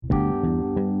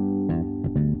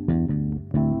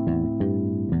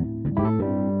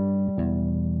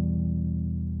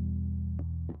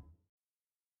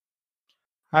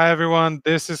Hi everyone,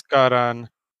 this is Karan,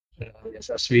 Yes,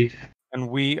 that's sweet. and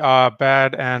we are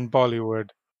Bad and Bollywood.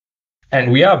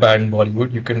 And we are Bad in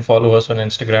Bollywood. You can follow us on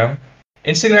Instagram.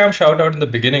 Instagram shout out in the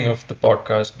beginning of the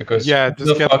podcast because Yeah, who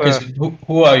just the get fuck is the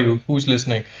who are you? Who's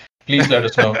listening? Please let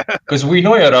us know because we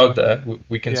know you're out there.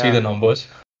 We can see yeah, the numbers.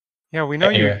 yeah. We know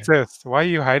you Anyway, exist. Why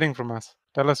are you hiding from us?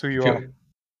 Tell us who if you are. you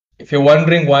if you're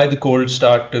wondering why the cold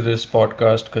start to this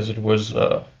podcast, because it was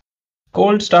a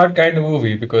cold start kind of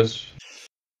movie. Because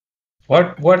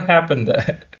what happened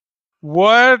there?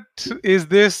 What is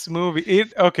this movie?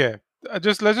 It okay.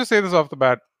 Just let's just say this off the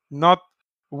bat. Not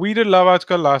we did Love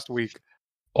Ajkal last week.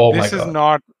 Oh my This is god.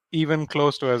 not even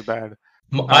close to as bad.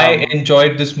 I Um,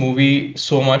 enjoyed this movie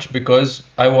so much because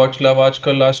I watched Love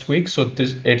Ajkal last week, so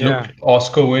this it yeah. looked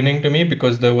Oscar winning to me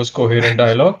because there was coherent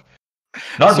dialogue.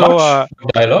 Not So much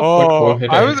dialogue, but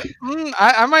I was coherent.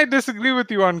 I might disagree with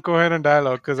you on coherent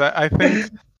dialogue because I think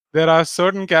there are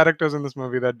certain characters in this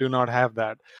movie that do not have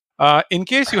that. In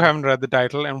case you haven't read the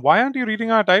title, and why aren't you reading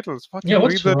our titles? Yeah, Fucking read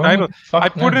what's the wrong title. with I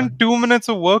fuck put man, in man? 2 minutes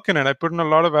of work in it. I put in a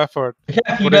lot of effort Yeah,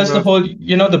 he putting does the those. whole,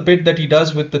 the bit that he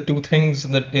does with the two things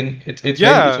that in it's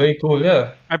Yeah, very cool.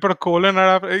 Yeah, I put a colon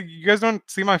right after. You guys don't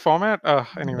see my format?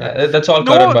 Anyway, that's all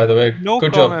Karan, no, by the way. no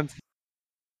Good job. comments.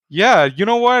 Yeah, you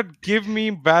know what? Give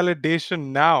me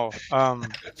validation now.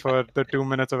 For the 2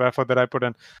 minutes of effort that I put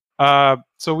in.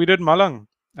 So we did Malang.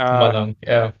 Uh, Malang.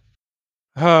 Yeah.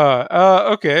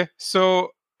 okay. So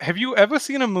have you ever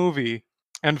seen a movie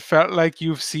and felt like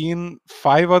you've seen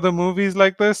five other movies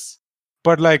like this,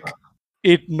 but like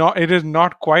it is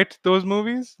not quite those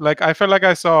movies? Like I felt like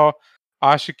I saw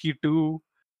Ashiki 2.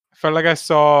 I felt like I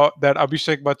saw that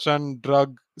Abhishek Bachchan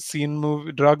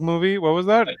drug movie. What was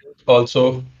that?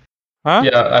 Also, Huh?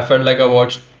 yeah, I felt like I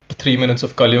watched 3 minutes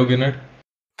of Kalyug in it.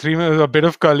 3 minutes, a bit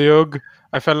of Kalyug.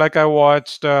 I felt like I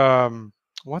watched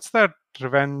what's that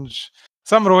revenge?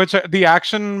 Some The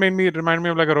action made me remind me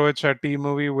of like a Rohit Shetty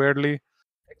movie. Weirdly,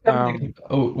 um,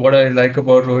 What I like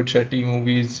about Rohit Shetty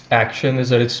movies action is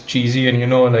that it's cheesy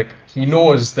and like he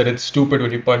knows that it's stupid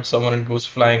when you punch someone and it goes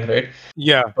flying, right?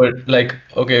 yeah, But like,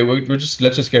 okay, we're just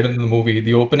let's just get into the movie.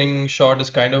 The opening shot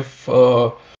is kind of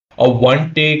a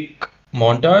one take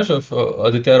montage of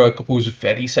Aditya Roy Kapoor's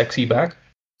very sexy back.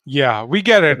 yeah, we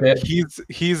get it. Okay.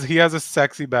 He has a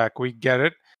sexy back. We get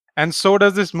it, and so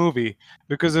does this movie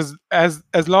because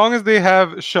as long as they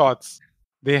have shots,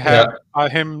 they Yeah,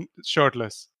 have him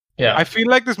shirtless. I yeah. feel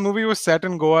like this movie was set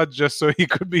in Goa just so he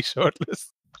could be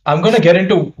shirtless. I'm gonna get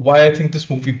into why I think this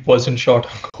movie wasn't shot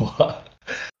on Goa.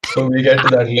 So we get to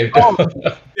that Oh,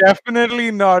 later.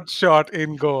 definitely not shot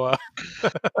in Goa.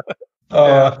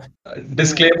 Yeah. Uh,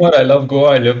 Disclaimer, I love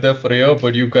Goa. I lived there for a year,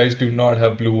 but you guys do not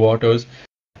have blue waters.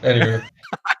 Anyway,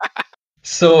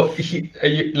 so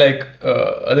Aditya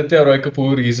Roy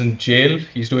Kapoor, he's in jail.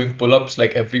 He's doing pull-ups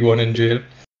like everyone in jail.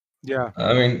 Yeah.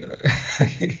 I mean,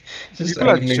 People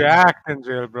are jacked in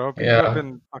jail, bro. People have yeah,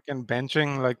 been fucking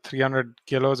benching like 300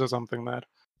 kilos or something there.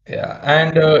 yeah,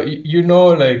 and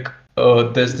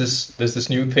Um, there's this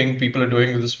new thing people are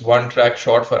doing with this one track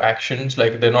shot for actions.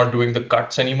 Like they're not doing the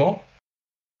cuts anymore.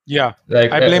 yeah.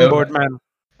 Like I blame Birdman.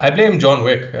 I blame John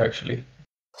Wick actually,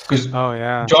 because Oh,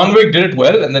 yeah. John Wick did it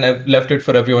well, and then I left it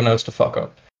for everyone else to fuck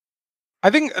up. I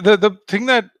think the thing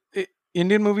that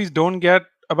Indian movies don't get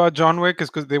about John Wick is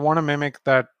because they want to mimic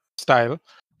that style,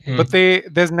 Hmm. but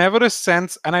there's never a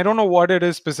sense, and I don't know what it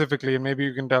is specifically, and maybe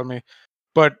you can tell me.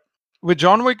 But with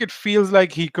John Wick, it feels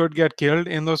like he could get killed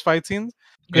in those fight scenes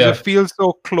because it Yeah, feels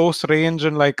so close range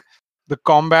and like the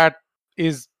combat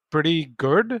is pretty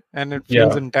good and it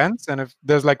feels yeah. intense. And if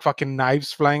there's like fucking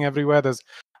knives flying everywhere, there's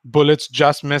bullets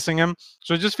just missing him.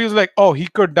 So it just feels like, oh, he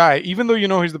could die, even though you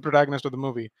know he's the protagonist of the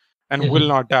movie and will Mhm.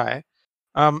 not die.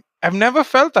 I've never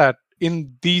felt that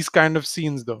in these kind of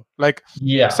scenes though. Like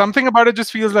Yeah, something about it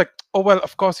just feels like, oh well,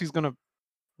 of course he's gonna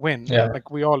win. yeah. Like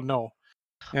we all know.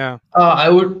 Yeah. I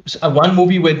would one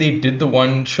movie where they did the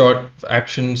one shot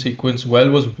action sequence well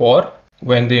was War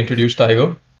when they introduced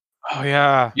Tiger. Oh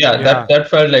yeah. Yeah, that Yeah. that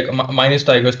felt like minus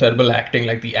Tiger's terrible acting.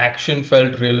 Like the action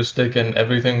felt realistic and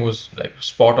everything was like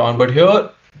spot on. But here,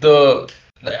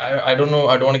 I don't know.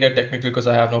 I don't want to get technical because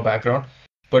I have no background.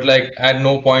 But like at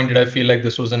no point did I feel like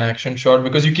this was an action shot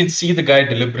because you can see the guy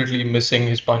deliberately missing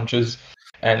his punches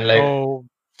and like Oh,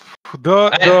 the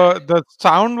I, the the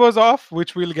sound was off,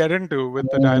 which we'll get into with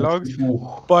the ooh, dialogues.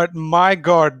 ooh. But my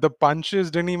God, the punches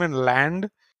didn't even land.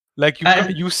 Like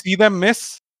And you see them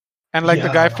miss, and like the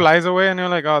guy yeah, flies away, and you're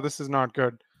like, oh, this is not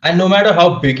good. and no matter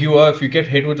how big you are, if you get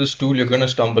hit with a stool, you're gonna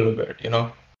stumble a bit. You're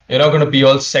not gonna be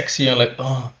all sexy and like,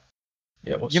 oh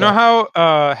yeah, You what's know up?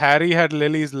 how Harry had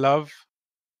Lily's love,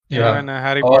 Yeah. in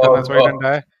Harry Potter, and Oh, that's why he didn't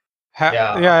die.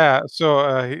 Yeah. So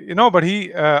but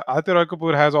Aditya Roy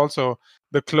Kapoor has also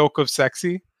the cloak of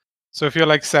sexy. So if you're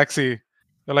like sexy,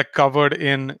 you're like covered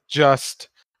in just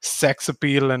sex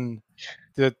appeal, and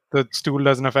the stool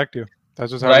doesn't affect you.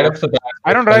 That's just how it Right off works. the bat,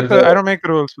 I don't make the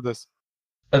rules for this.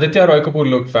 Aditya Roy Kapoor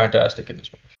looked fantastic in this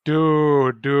movie.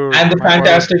 Dude, And the my boy was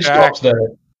fantastic jacked. stops there.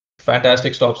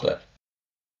 Fantastic stops there.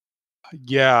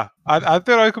 Yeah,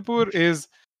 Aditya Roy Kapoor is.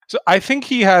 So I think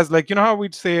he has, like, you know how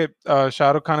we'd say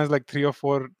Shah Rukh Khan has like 3 or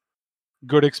 4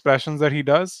 good expressions that he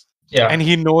does, Yeah. and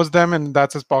he knows them, and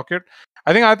that's his pocket.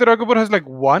 I think Aditya Roy Kapoor has like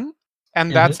one,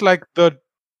 and Mhm. that's like the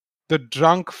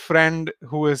drunk friend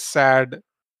who is sad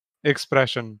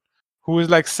expression, who is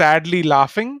like sadly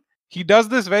laughing. He does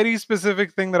this very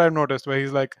specific thing that I've noticed where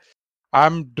he's like,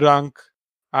 I'm drunk,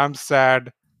 I'm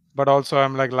sad, but also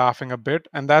I'm like laughing a bit.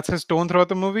 And that's his tone throughout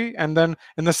the movie. And then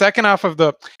in the second half of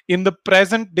in the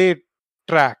present day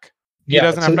track, he Yeah,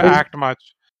 doesn't have to act much.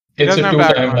 He it's doesn't a have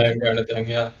to act much. two-timeline kind of thing,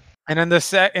 yeah. And in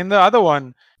in the other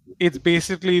one, it's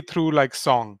basically through like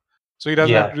song. So he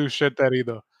doesn't have Yeah. to do shit there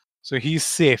either. So he's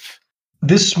safe.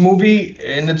 This movie,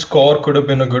 in its core, could have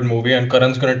been a good movie, and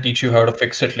Karan's gonna teach you how to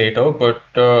fix it later. But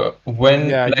when,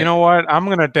 Yeah, you like, know what? I'm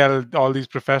gonna tell all these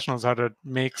professionals how to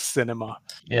make cinema.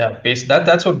 yeah,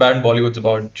 that's what bad Bollywood's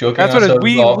about: jerking That's what it,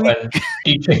 ourselves off we and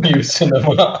teaching you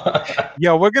cinema.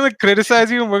 yeah, we're gonna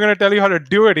criticize you and we're gonna tell you how to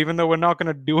do it, even though we're not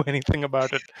gonna do anything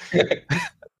about it.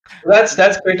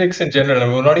 That's critics in general,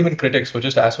 and we're not even critics; we're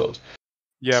just assholes.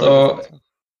 Yeah, we're just So, assholes.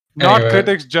 Not anyway,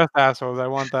 critics, just assholes. I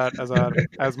want that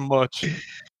as merch.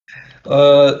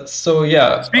 so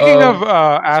yeah, Speaking of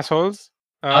assholes,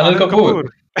 Anil Anil Kapoor.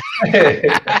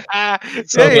 Kapoor.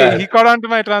 So Hey, glad. he caught on to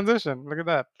my transition. Look at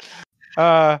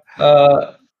that.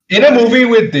 In a movie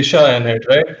with Disha in it,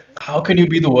 right? How can you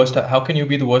be the worst? How can you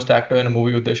be the worst actor in a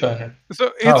movie with Disha in it?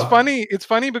 So it's funny. It's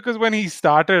funny because when he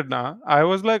started, now I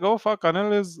was like, "Oh fuck,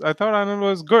 Anil is." I thought Anil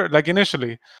was good. Like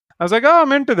initially, I was like, "Oh,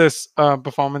 I'm into this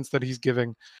performance that he's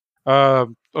giving,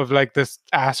 of like this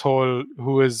asshole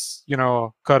who is,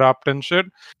 corrupt and shit."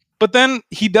 But then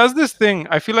he does this thing.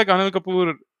 I feel like Anil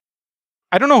Kapoor.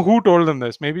 I don't know who told him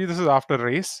this. Maybe this is after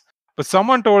Race, but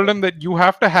someone told him that you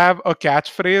have to have a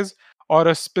catchphrase or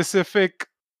a specific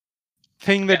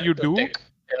thing that you do.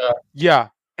 Yeah.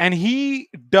 And he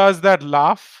does that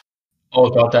laugh. Oh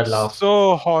god, that laugh.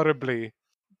 So horribly.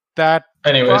 That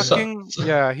anyway,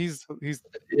 yeah, he's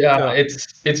yeah,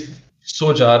 it's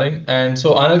so jarring. And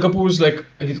so Anil Kapoor's like,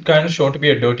 he's kind of shown to be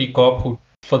a dirty cop who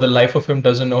for the life of him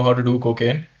doesn't know how to do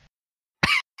cocaine.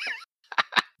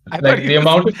 Like the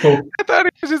amount of coke. I thought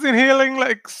he was just inhaling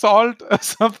like salt or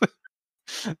something.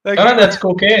 Like that's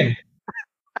cocaine.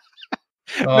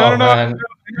 No, I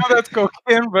know that's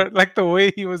cocaine, but like the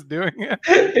way he was doing it,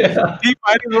 he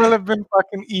might as well have been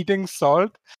fucking eating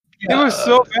salt. It was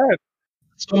so bad.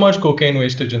 So much cocaine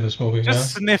wastage in this movie.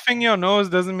 Just sniffing your nose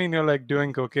doesn't mean you're like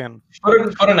doing cocaine.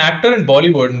 For an actor in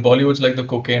Bollywood, and Bollywood's like the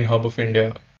cocaine hub of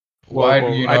India. Why do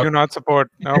you not? I do not support.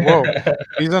 Whoa.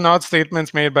 These are not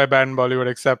statements made by Bad in Bollywood,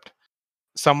 except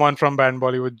someone from Bad in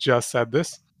Bollywood just said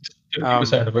this.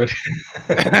 50% of it.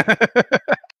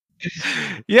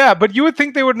 Yeah, but you would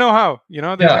think they would know how.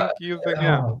 Yeah.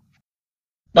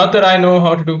 Not that I know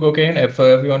how to do cocaine. For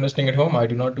everyone listening at home, I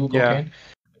do not do cocaine.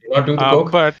 I do not do the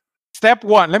coke. But step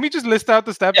one, let me just list out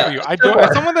the steps for you. I do,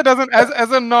 as someone that doesn't,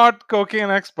 as a not cocaine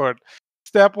expert.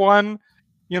 Step one,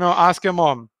 ask your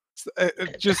mom.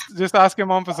 Just ask your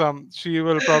mom for some. She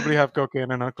will probably have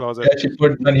cocaine in her closet. Yeah, she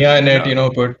put dhania in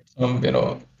it. Put some,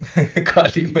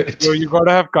 kali mirch. So you gotta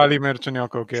have kali mirch in your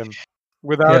cocaine.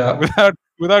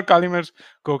 Without kali mirch,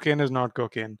 cocaine is not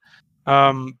cocaine.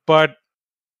 But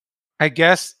I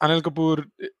guess Anil Kapoor,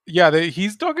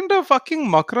 he's talking to fucking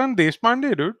Makran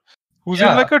Deshpande, dude, who's in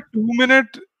like a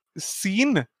 2-minute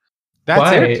scene.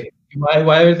 That's it.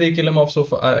 Why did they kill him off so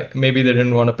far? Maybe they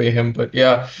didn't want to pay him, but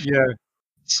yeah. Yeah.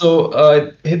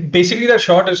 So basically, that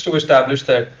shot is to establish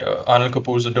that Anil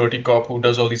Kapoor is a dirty cop who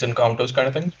does all these encounters kind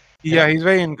of thing. Yeah, he's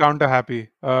very encounter happy.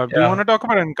 Do you want to talk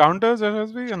about encounters,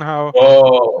 SSV, and how?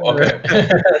 Oh, okay.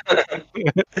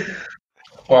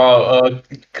 Wow,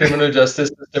 criminal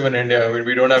justice system in India. I mean,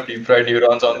 we don't have deep fried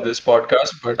neurons on this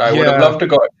podcast, but I would have loved to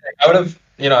go. I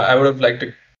would have liked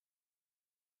to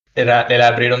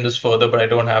elaborate on this further, but I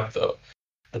don't have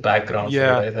the background for it,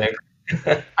 I think.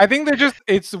 I think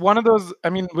it's one of those, I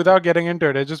mean, without getting into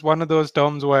it, it's just one of those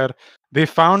terms where they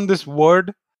found this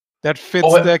word that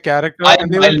fits their character and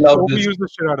they will overuse the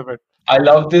shit out of it. I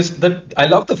love this. I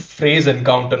love the phrase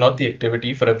encounter, not the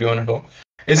activity, for everyone at home.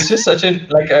 It's just such a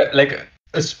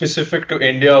specific to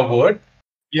India word.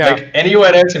 Yeah. Like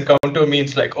anywhere else, encounter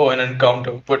means like, an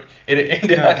encounter. But in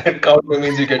India, an encounter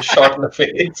means you get shot in the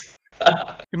face.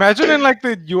 Imagine in like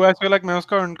the US, you're like, मैं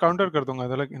उसका encounter कर दूंगा.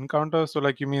 They're like, encounter? So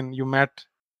like, you mean you met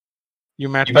You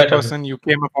that met him. person, you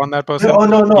came upon that No, person? oh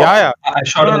no, no. Yeah. I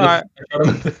shot No, him no, in the. I shot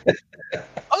him in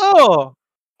the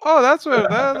oh, that's where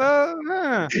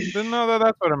didn't know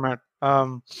that's where I met.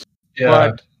 Yeah.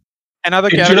 But another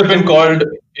It should have character been who called.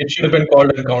 It should have been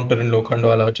called Encounter in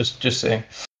Lokhandwala. Just saying.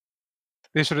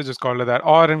 they should have just called it that,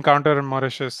 or Encounter in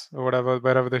Mauritius or whatever,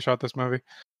 wherever they shot this movie.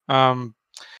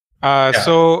 Yeah.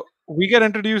 So we get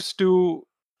introduced to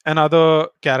another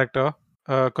character,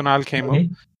 Kunal Khemu,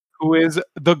 Mhm. who is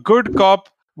the good cop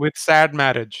with sad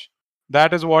marriage.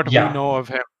 That is what we Yeah. know of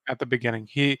him at the beginning.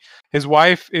 His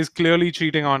wife is clearly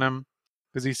cheating on him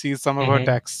because he sees some of her Mhm.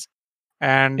 texts,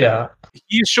 and Yeah.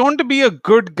 he's shown to be a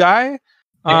good guy, A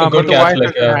but good the wife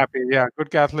Catholic. isn't Yeah. happy. Yeah,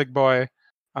 good Catholic boy,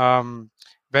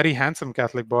 very handsome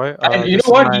Catholic boy. And you This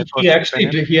know is what? my He personal actually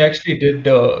opinion. did. He actually did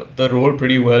the role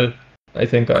pretty well. I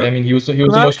think. I mean, he was the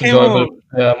Kunal most enjoyable.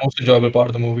 Khemu, Most enjoyable part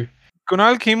of the movie.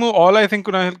 Kunal Khemu,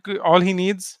 all he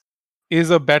needs is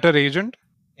a better agent,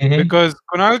 Hmm. because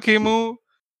Kunal Khemu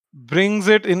brings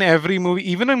it in every movie,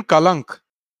 even in Kalank,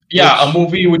 Yeah, a which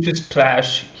movie which is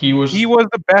trash. He he was. was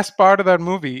the best part of that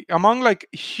movie among like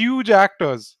huge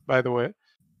actors, by the way,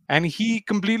 and he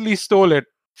completely stole it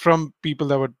from people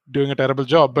that were doing a terrible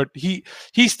job. But he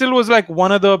still was like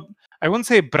one of the, I wouldn't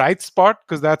say bright spot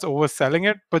because that's overselling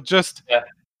it, but just Yeah.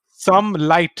 some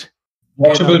light in a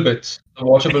Watchable bits. The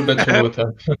watchable bits were with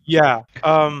him. yeah.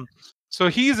 So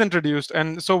he's introduced,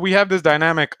 and so we have this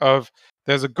dynamic of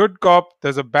there's a good cop,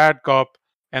 there's a bad cop,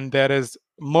 and there is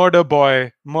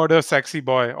murder sexy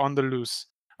boy on the loose,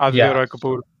 Aditya Yeah. Roy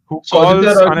Kapoor, who So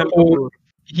Aditya calls Roy Anil Kapoor, Kapoor.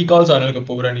 he calls Anil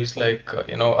Kapoor and he's like,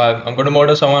 I'm going to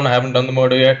murder someone. I haven't done the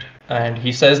murder yet, and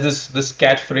he says this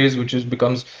catchphrase which is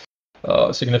becomes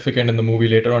significant in the movie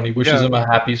later on. He wishes Yeah, him a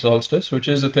happy solstice, which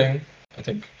is a thing, I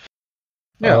think.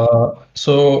 yeah,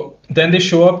 So then they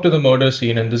show up to the murder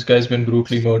scene, and this guy's been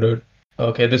brutally murdered.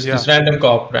 Okay, yeah. this random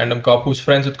cop who's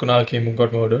friends with Kunal Khemu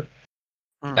got murdered.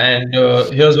 Mm.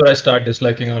 And here's where I start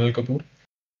disliking Anil Kapoor.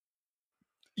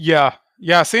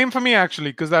 Yeah. Same for me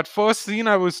actually, because that first scene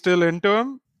I was still into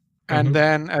him, and Mhm.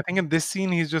 then I think in this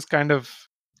scene he's just kind of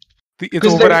it's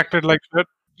Because like overacted like shit.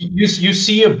 you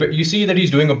see a bit, you see that he's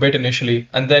doing a bit initially,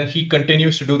 and then he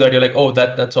continues to do that. You're like, oh,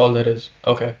 that's all there is.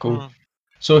 Okay, cool. Mm.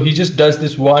 So he just does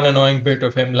this one annoying bit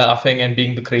of him laughing and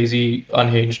being the crazy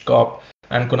unhinged cop,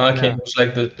 and Kunal Yeah. Khemu was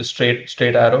like the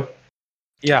straight arrow.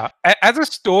 Yeah, as a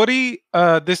story,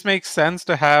 this makes sense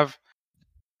to have.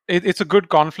 It's a good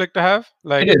conflict to have.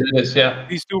 Like It is, yeah.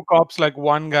 these two cops, like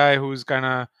one guy who's kind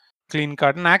of clean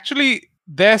cut, and actually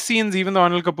their scenes, even though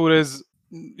Anil Kapoor is,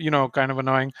 kind of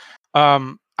annoying,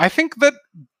 I think that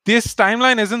this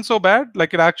timeline isn't so bad.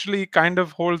 Like it actually kind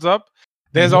of holds up.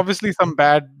 There's Mhm. obviously some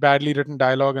badly written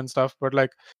dialogue and stuff, but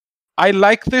like I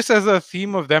like this as a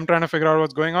theme of them trying to figure out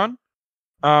what's going on.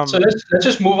 So let's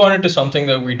just move on into something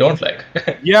that we don't like.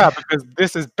 Yeah, because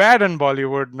this is bad in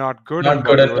Bollywood, not good in Not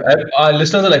good at Bollywood. our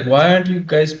listeners are like, why aren't you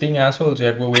guys being assholes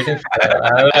yet? We're waiting for that.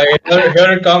 And I'm like,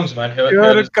 here it comes, man. Here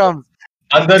Here is it comes.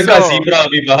 Andar ka So, zebra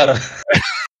abhi bahar.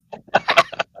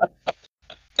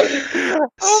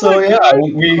 oh So my yeah,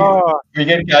 god. we Oh, we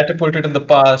get catapulted in the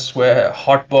past where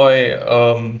Hot Boy,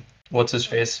 what's his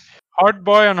face? hot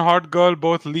boy and hot girl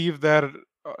both leave their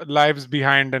lives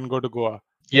behind and go to Goa.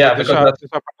 Yeah, because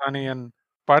Disha Patani and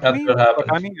that's Patni? what happens.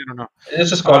 Patani? I don't know. Let's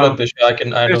just call it Disha. I don't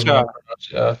know how Disha. to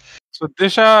pronounce. Yeah. So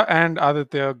Disha and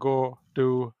Aditya go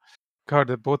to God,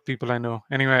 they're both people I know.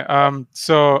 Anyway,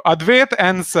 so Advait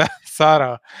and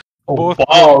Sara Oh both go.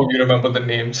 wow, you remember the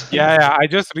names. Yeah, I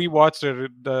just rewatched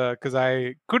it because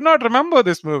I could not remember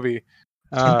this movie,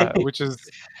 which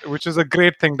is a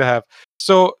great thing to have.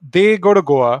 So they go to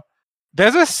Goa.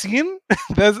 There's a scene.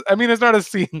 I mean, it's not a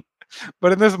scene,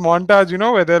 but in this montage,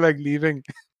 where they're like leaving,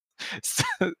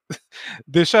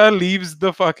 Disha leaves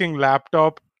the fucking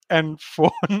laptop and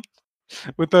phone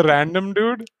with a random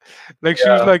dude. Like she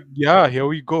was Yeah. like, "Yeah, here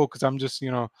we go," because I'm just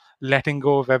letting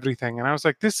go of everything. And I was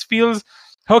like,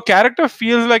 her character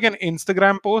feels like an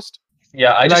Instagram post.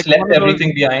 Yeah, I just Like left one of those.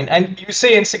 everything behind. And you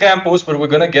say Instagram post, but we're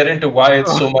gonna get into why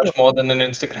it's so much more than an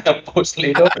Instagram post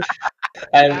later,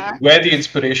 and where the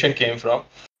inspiration came from.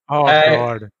 Oh And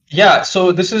god. yeah,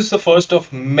 so this is the first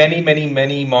of many, many,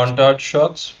 many montage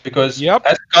shots because, Yep.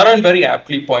 as Karan very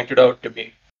aptly pointed out to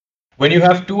me, when you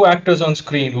have two actors on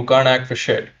screen who can't act for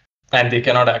shit and they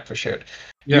cannot act for shit,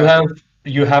 you Yeah. have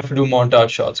you have to do montage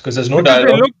shots because there's no Because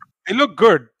dialogue. they look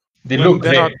good They when look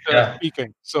they're not great. Yeah.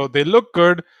 speaking. So they look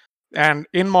good, and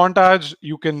in montage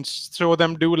you can show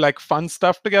them do like fun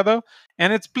stuff together,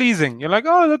 and it's pleasing. You're like,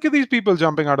 oh, look at these people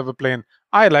jumping out of a plane.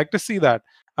 I like to see that.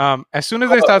 As soon as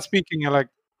they start speaking, you're like,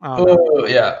 Oh no. Oh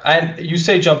yeah, and you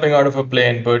say jumping out of a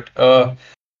plane, but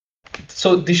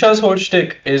so Disha's whole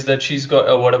shtick is that she's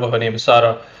got whatever her name is,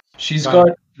 Sarah. She's Sarah.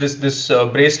 got this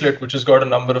bracelet which has got a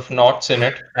number of knots in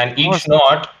it, and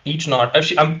Oh, each knot.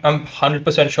 Actually, I'm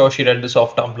 100% sure she read this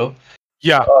off Tumblr.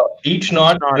 yeah. Each Each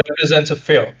knot knot. represents a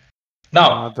fear.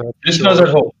 Now, That's listeners at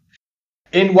sure. home,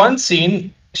 in one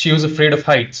scene she was afraid of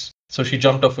heights, so she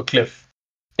jumped off a cliff.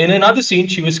 In another scene,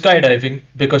 she was skydiving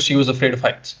because she was afraid of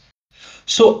heights.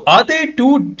 So, are they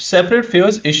two separate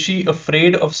fears? Is she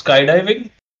afraid of skydiving,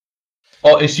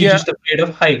 or is she Yeah. just afraid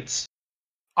of heights?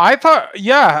 I thought,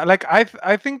 yeah, like I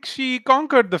think she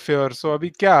conquered the fear. So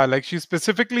abhi kya? Like she's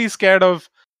specifically scared of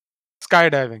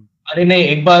skydiving. अरे नहीं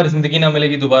एक बार जिंदगी ना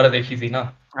मिलेगी दोबारा देखी थी ना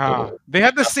तो They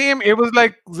had the same. It was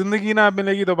like Zindagi Na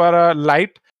Milegi Dobara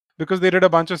light because they did a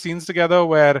bunch of scenes together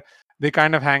where they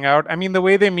kind of hang out. I mean, the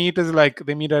way they meet is like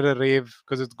they meet at a rave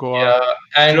because it's Goa. yeah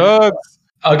and Drugs.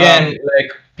 again Um,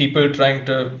 like people trying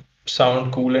to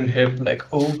sound cool and hip like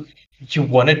oh you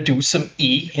want to do some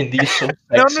Hindi is so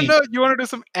no, sexy You want to do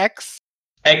some X?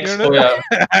 X You oh want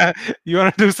yeah you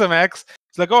want to do some X?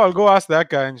 It's like, oh, I'll go ask that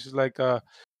guy, and she's like,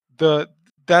 the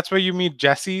that's where you meet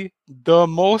Jesse, the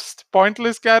most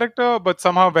pointless character, but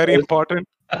somehow very important.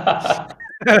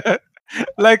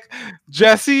 Like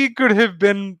Jesse could have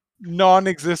been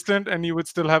non-existent, and you would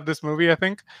still have this movie. I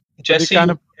think. But they Jesse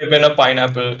kind would have been a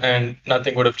pineapple and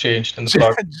nothing would have changed in the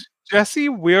plot. Jesse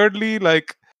weirdly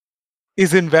like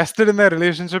is invested in their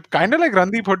relationship, kind of like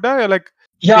Randeep Hooda. You're like,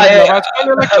 Yeah, in yeah, Love Aajkal,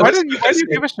 you're like, I why was do you gonna say.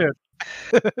 give a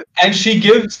shit? And she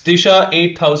gives Disha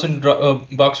 8,000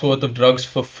 bucks worth of drugs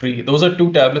for free. Those are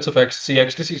 2 tablets of ecstasy.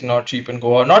 Ecstasy is not cheap in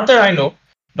Goa. Not that I know.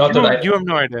 Not that I You have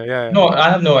no idea. Yeah. No, I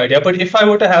have no idea. But if I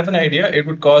were to have an idea, it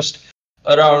would cost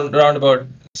around about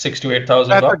 6 to 8,000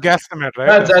 That's a bucks. guesstimate,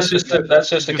 right? That's just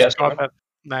a Just got guesstimate. that.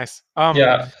 Nice.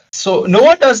 Yeah. So no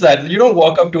one does that. You don't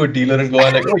walk up to a dealer and go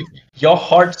and like, oh, you're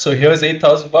hot, so here's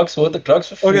 8,000 bucks worth of drugs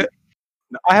for free. Okay.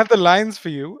 I have the lines for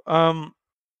you.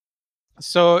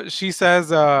 So she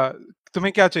says,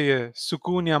 "Tumhe kya chahiye?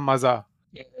 Sukoon ya maza?"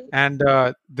 And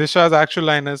Disha's actual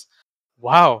line is,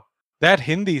 "Wow, that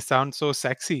Hindi sounds so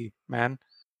sexy, man."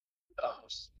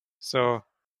 So,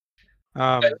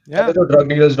 yeah. The drug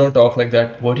dealers don't talk like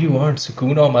that. What do you want?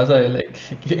 Sukoon or maza? Like,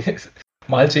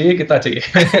 maal chahiye, kitna chahiye?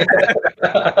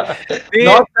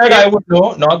 Not that I would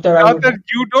know. Not that I Not would. that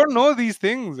you don't know these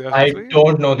things. I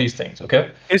don't know these things.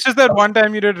 Okay. It's just that one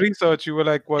time you did research, you were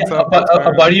like, "What's Yeah, up?"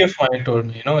 a buddy of mine told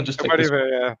me, just like this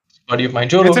Yeah. buddy of mine,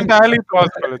 Joe It's Rogan. entirely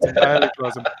plausible. It's entirely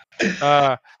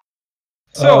plausible.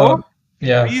 So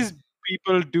yeah, these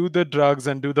people do the drugs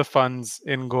and do the funds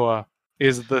in Goa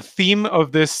is the theme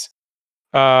of this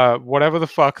whatever the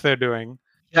fuck they're doing.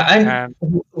 yeah. And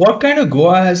what kind of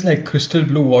Goa has like crystal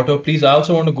blue water? Please, I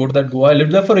also want to go to that Goa. I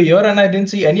lived there for a year and I didn't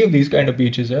see any of these kind of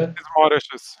beaches. Yeah, It's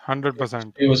Mauritius,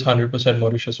 100%. it was 100%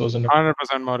 Mauritius, wasn't it?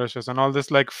 100% Mauritius, and all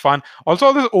this like fun. Also,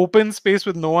 all this open space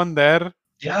with no one there.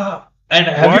 Yeah. And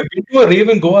have you been to a rave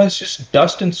in Goa? It's just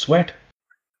dust and sweat.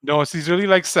 No, it's these really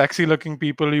like sexy looking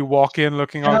people. You walk in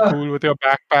looking all cool with your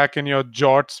backpack and your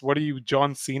jorts. What are you,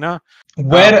 John Cena?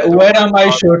 Where are my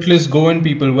shirtless Goan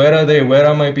people? Where are they? Where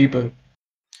are my people?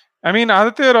 I mean,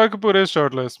 Aditya Roy Kapoor is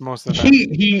shirtless most of the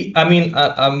time. I mean,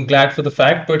 I'm glad for the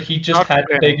fact, but he just had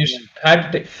to take his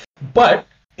but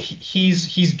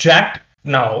he's jacked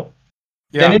now.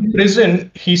 Yeah. Then in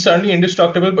prison, he's suddenly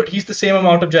indestructible, but he's the same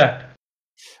amount of jacked.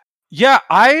 Yeah,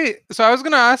 I was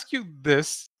gonna ask you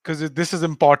this because this is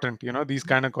important, these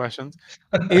kind of questions.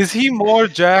 Is he more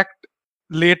jacked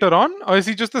later on, or is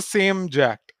he just the same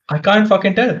jacked? I can't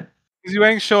fucking tell. He's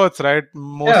wearing shorts, right?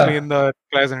 Mostly in the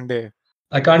present day.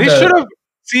 I can't. They should have.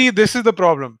 See, this is the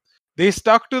problem. They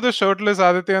stuck to the shirtless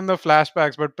Aditya in the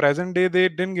flashbacks, but present day they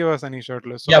didn't give us any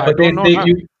shirtless. So yeah, but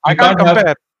I can't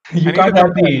compare. You can't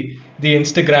have the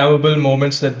Instagrammable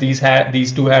moments that these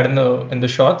two had in the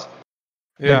shots.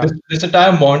 Yeah, like this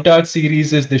entire montage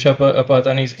series is Disha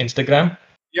Patani's Instagram.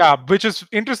 Yeah, which is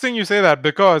interesting you say that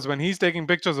because when he's taking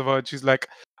pictures of her, she's like,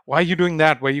 "Why are you doing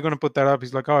that? Where are you going to put that up?"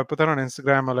 He's like, "Oh, I put that on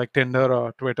Instagram or like Tinder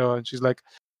or Twitter." And she's like,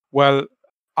 "Well,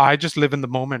 I just live in the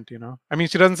moment, I mean,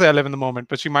 she doesn't say I live in the moment,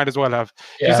 but she might as well have.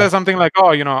 Yeah. She says something like, "Oh,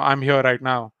 I'm here right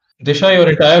now." Disha, your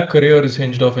entire career is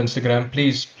hinged off Instagram.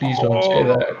 Please don't say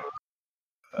that.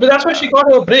 But that's why she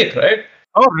got her break, right?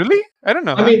 Oh, really? I don't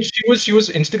know. I mean, she was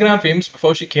Instagram famous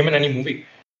before she came in any movie.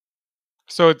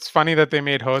 So it's funny that they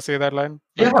made her say that line.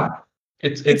 Yeah,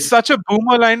 it's such a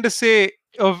boomer line to say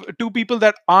of two people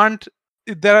that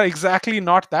are exactly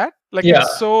not that. Like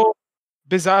it's so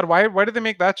bizarre. Why did they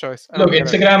make that choice? Look,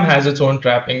 Instagram has its own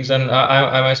trappings, and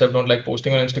I myself don't like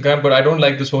posting on Instagram, but I don't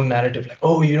like this whole narrative like,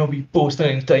 oh, we post on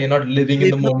Insta, you're not living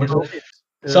in the moment.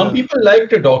 Some Yeah. people like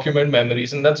to document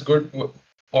memories, and that's good.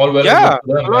 All well and good Yeah.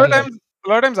 for them, A lot of man.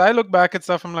 Like, times, I look back at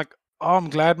stuff. I'm like, oh, I'm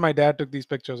glad my dad took these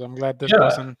pictures. I'm glad this yeah,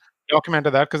 person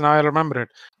documented that because now I remember it.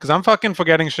 Because I'm fucking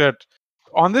forgetting shit.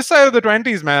 On this side of the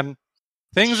 20s, man,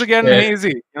 things are getting it,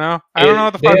 hazy. I don't know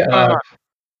what the they fuck's going are. on.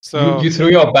 You So threw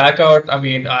your back out. I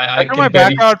mean, I I threw my can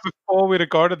back barely out before we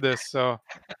recorded this. So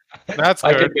that's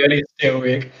I can good. barely stay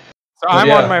awake. So But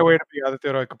I'm on yeah, my way to be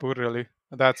Aditya Roy Kapoor, really.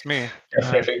 That's me.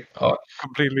 definitely.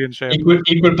 Completely in shape.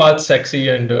 Equal parts sexy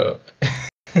and um,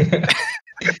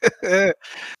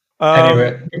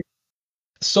 anyway.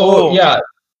 So oh, yeah,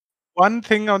 one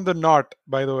thing on the knot,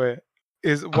 by the way,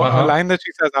 is a uh-huh. line that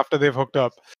she says after they've hooked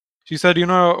up. She said,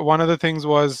 one of the things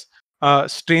was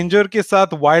stranger ke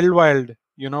saath wild wild.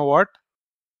 You know what?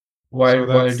 So Wild,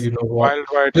 that's you know what? wild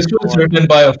wild. This You know was what? written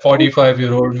by a Who,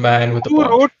 45-year-old man with a who punch.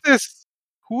 wrote this?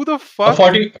 Who the A fuck?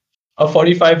 40 a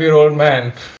 45-year-old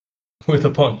man with a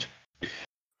punch.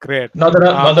 Great. Not that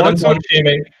I'm Mohit punch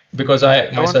shaming because I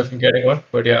don't myself am getting one,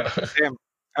 but yeah. shame.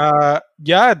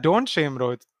 Yeah, don't shame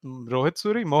Rohit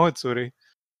Suri, Mohit Suri.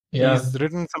 Yeah. He's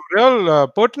written some real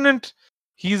pertinent.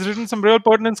 He's written some real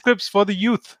pertinent scripts for the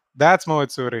youth. That's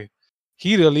Mohit Suri.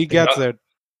 He really gets it.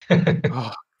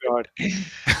 Oh God.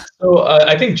 So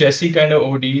I think Jessie kind of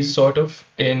ODs sort of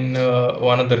in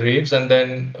one of the raves, and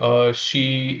then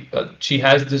she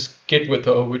has this kit with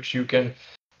her which you can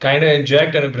kind of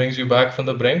inject, and it brings you back from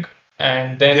the brink.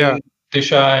 And Yeah. then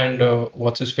Tisha and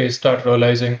what's his face start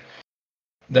realizing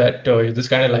that this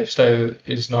kind of lifestyle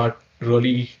is not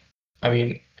really. I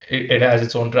mean, it has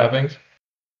its own trappings.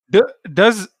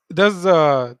 Does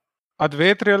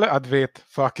Advait really Advait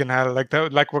fucking hell like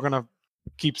that, like we're gonna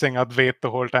keep saying Advait the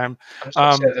whole time. I'm so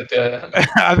Um, upset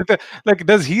that Aditya, like,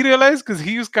 does he realize? Because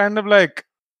he was kind of like,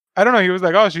 I don't know. He was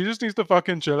like, oh, she just needs to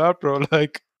fucking chill out, bro.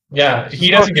 Like, yeah, she's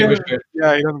he doesn't give a fucking, shit.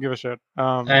 yeah, he doesn't give a shit.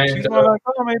 And And she's more like,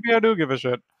 oh, maybe I do give a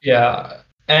shit. yeah,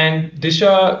 and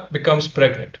Disha becomes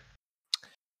pregnant.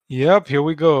 Yep, here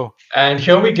we go. And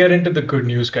here we get into the good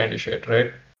news kind of shit,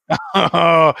 right?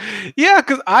 Oh, yeah,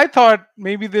 because I thought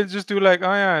maybe they'll just do like,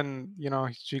 oh yeah, and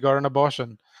she got an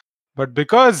abortion. But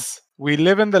because we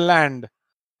live in the land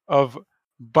of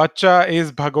Bacha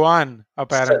is Bhagwan,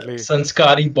 apparently.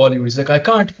 Sanskari Bollywood. He's like, I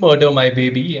can't murder my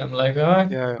baby. I'm like,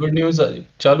 Yeah. good news.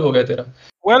 Chalu ho gaya tera.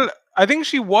 Well, I think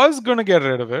she was gonna get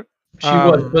rid of it. She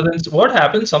was, but then what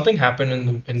happened? Something happened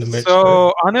in the midst, right?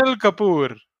 So Anil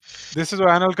Kapoor, this is where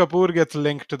Anil Kapoor gets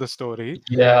linked to the story.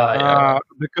 Yeah.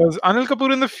 Because Anil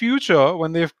Kapoor in the future,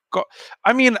 when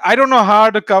I mean, I don't know how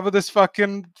to cover this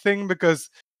fucking thing because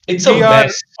It's we a are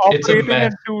mess. It's a operating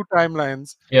mess. in two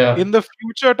timelines. Yeah. In the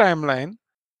future timeline,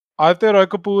 Aditya Roy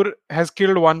Kapoor has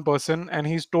killed one person and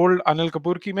he's told Anil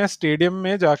Kapoor कि मैं stadium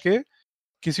में जाके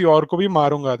किसी और को भी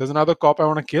मारूंगा. There's another cop I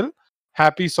want to kill.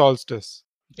 Happy solstice.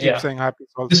 Keep Yeah. saying happy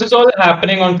This is solstice. all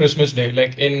happening on Christmas Day,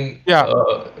 like in Yeah.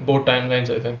 both timelines,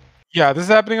 I think. Yeah, this is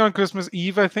happening on Christmas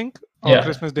Eve, I think, or Yeah.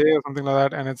 Christmas Day or something like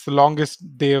that, and it's the longest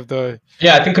day of the.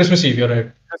 Yeah, I think Christmas Eve. You're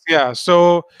right. Yeah,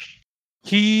 so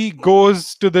he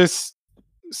goes to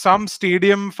some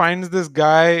stadium, finds this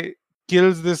guy,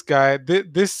 kills this guy.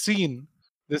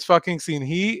 This fucking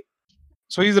scene.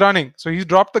 So he's running. So he's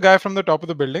dropped the guy from the top of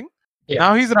the building. Yeah.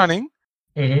 Now he's running.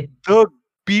 Mm-hmm. The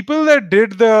people that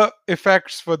did the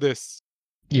effects for this,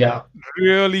 Yeah,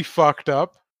 really fucked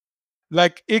up.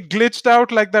 Like it glitched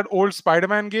out like that old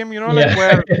Spider-Man game, yeah. like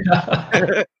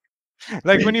where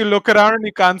like when you look around and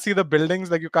you can't see the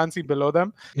buildings, like you can't see below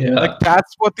them. Yeah. Like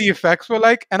that's what the effects were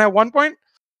like. And at one point,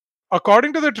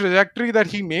 according to the trajectory that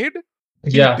he made,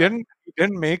 he Yeah. didn't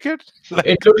make it. Like,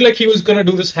 It looked like he was gonna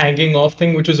do this hanging off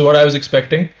thing, which is what I was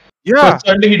expecting. yeah. But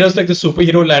suddenly he does like the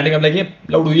superhero landing. I'm like, yeah,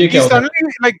 He suddenly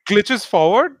like glitches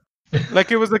forward.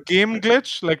 Like it was a game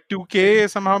glitch. Like 2K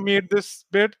somehow made this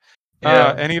bit.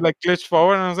 Yeah. And he like glitched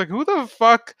forward, and I was like, who the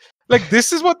fuck? Like,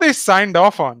 this is what they signed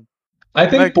off on. I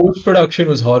think like- post production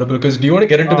was horrible because do you want to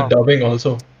get into the dubbing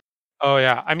also? Oh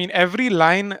yeah. I mean, every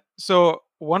line. So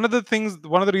one of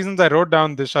the reasons I wrote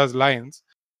down Disha's lines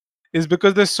is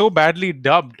because they're so badly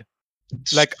dubbed.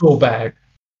 Like, so bad.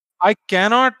 I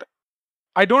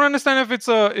don't understand if it's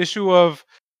a issue of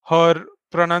her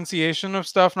pronunciation of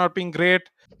stuff not being great.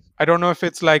 I don't know if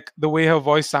it's like the way her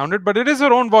voice sounded, but it is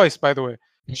her own voice, by the way.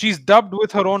 She's dubbed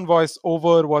with her own voice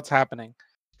over what's happening.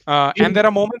 And there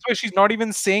are moments where she's not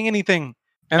even saying anything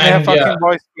and they have fucking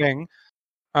voice playing.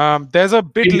 There's a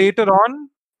bit later on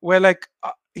where like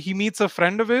he meets a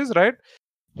friend of his, right?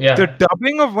 Yeah. The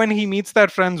dubbing of when he meets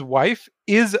that friend's wife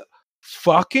is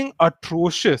fucking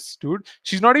atrocious, dude.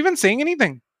 She's not even saying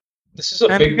anything. This is a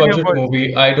big budget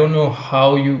movie. I don't know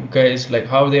how you guys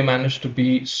how they managed to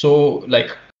be so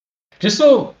just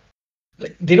so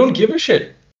Like, they don't give a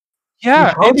shit.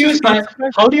 Yeah, How do you it's like,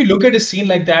 how do you look at a scene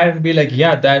like that and be like,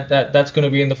 yeah, that's gonna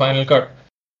be in the final cut?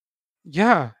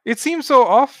 yeah, it seems so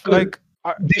off. 'Cause Like,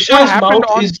 what Disha's happened mouth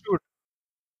on is shoot?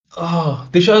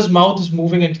 Disha's mouth is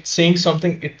moving and saying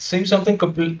something. It's saying something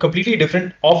completely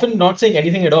different. Often not saying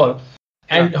anything at all,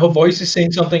 Yeah. and her voice is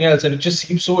saying something else, and it just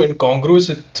seems so incongruous.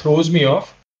 It throws me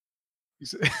off. You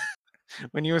s-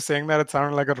 When you were saying that, it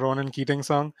sounded like a Ronan Keating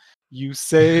song. You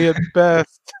say it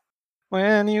best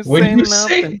when you When say you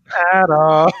nothing say, at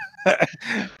all.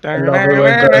 I love it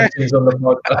when Karan sings on the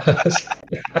podcast.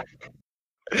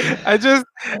 I just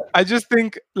I just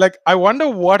think, like, I wonder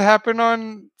what happened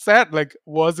on set. Like,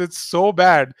 was it so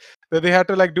bad that they had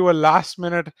to like do a last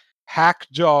minute hack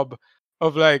job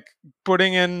of like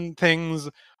putting in things?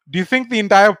 Do you think the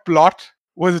entire plot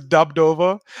was dubbed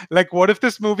over? Like, what if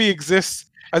this movie exists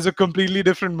as a completely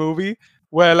different movie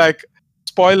where, like,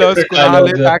 spoilers, Different Kunal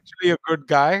dialogues. is actually a good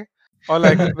guy, or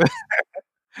like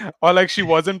or like she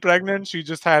wasn't pregnant, she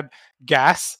just had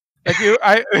gas. Like,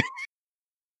 I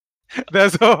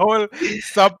there's a whole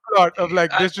subplot of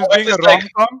like And this just being a Just like rom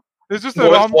com. It's just a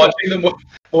Mo's rom com. watching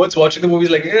Mo's watching the movies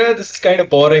like, yeah, this is kind of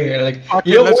boring. And like, Fuck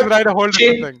you it, know let's what? just write a whole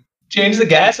different Change thing. change the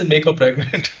gas and make her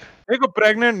pregnant. Make her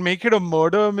pregnant, make it a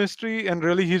murder mystery, and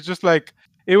really he's just like,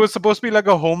 it was supposed to be like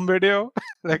a home video,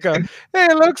 like a, hey,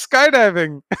 look,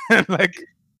 skydiving, and like,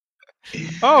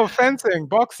 oh, fencing,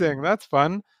 boxing, that's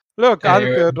fun. Look,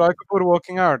 Anyway, Aditya Roy Kapoor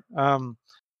working out.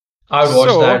 I would watch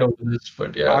So that over this,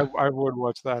 but yeah. I would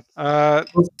watch that.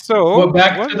 We're So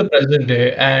back what? to the present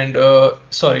day, and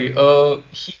sorry,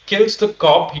 he kills the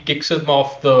cop. He kicks him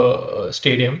off the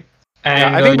stadium, Yeah,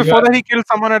 and I think you before have, that he killed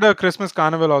someone at a Christmas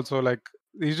carnival also. Like,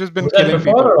 he's just been was that killing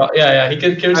before? people. Or, yeah, he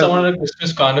killed Uh, someone at a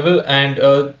Christmas carnival, and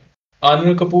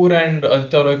Anil Kapoor and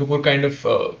Aditya Roy Kapoor kind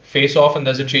of face off, and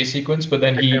there's a chase sequence, but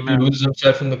then like he him, yeah. loses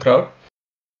himself in the crowd.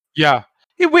 Yeah.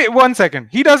 Wait 1 second.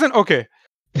 He doesn't. Okay.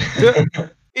 The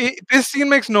this scene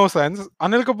makes no sense.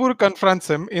 Anil Kapoor confronts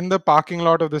him in the parking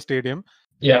lot of the stadium.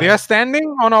 They Yeah, are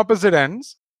standing on opposite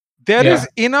ends. There is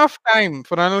yeah. enough time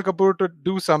for Anil Kapoor to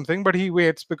do something, but he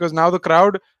waits because now the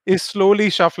crowd is slowly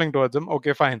shuffling towards him.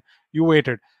 Okay, fine. You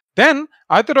waited. Then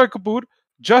Aditya Roy Kapoor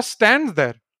just stands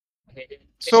there.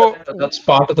 So That's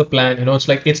part of the plan, you know. It's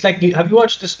like have you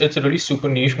watched this? It's a really super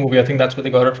niche movie. I think that's where they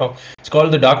got it from. It's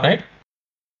called The Dark Knight.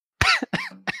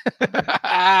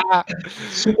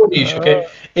 Super niche, uh, okay?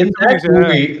 In Super that niche, yeah.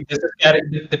 movie, there's a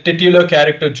character, the titular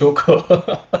character Joker.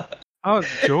 Oh,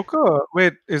 Joker.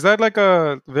 Wait, is that like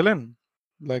a villain?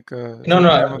 Like, is No, that no,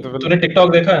 the name of the villain? तूने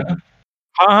TikTok देखा है ना?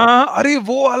 हाँ, हाँ, हाँ, अरे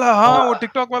वो वाला, हाँ, वो हाँ,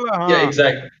 टिकटॉक वाला, yeah, हाँ.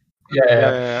 exactly. Yeah, Yeah,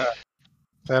 yeah. yeah, yeah.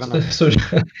 Fair So, enough. so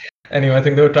anyway, I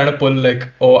think they were trying to pull like,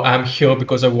 oh, I'm here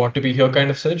because I want to be here kind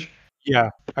of such. Yeah,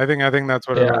 I think that's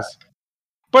what it Yeah, was.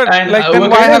 But and like, then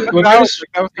why have the we're kind crowd? of Like, that was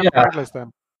kind of yeah, pointless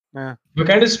then. Yeah. we're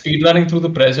kind of speed running through the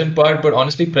present part, but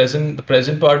honestly, the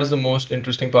present part is the most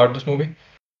interesting part of this movie.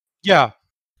 Yeah.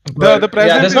 The But yeah,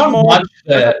 present there's is not more. much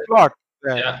There's a there. plot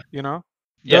there. Yeah, You know.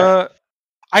 yeah. The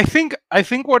I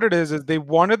think what it is they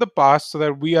wanted the past so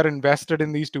that we are invested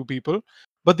in these two people,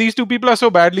 but these two people are so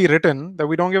badly written that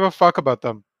we don't give a fuck about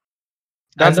them.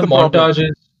 And That's the the problem.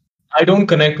 montages, I don't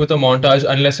connect with a montage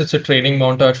unless it's a training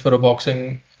montage for a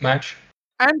boxing match.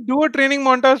 And do a training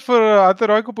montage for Arthur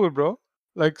Roy Kapoor, bro.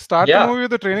 Like, start the Yeah, movie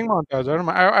with a training montage.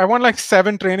 I want like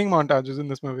 7 training montages in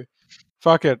this movie.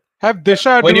 Fuck it. Have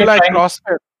Disha when do you're like trying,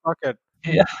 CrossFit. Fuck it.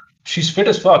 yeah, she's fit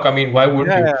as fuck. I mean, why wouldn't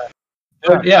Yeah, you? yeah, yeah.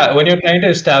 But yeah, when you're trying to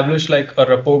establish like a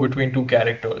rapport between two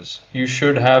characters, you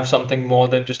should have something more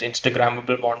than just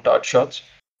Instagrammable montage shots.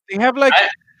 They have like I,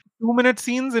 2-minute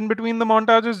scenes in between the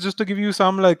montages just to give you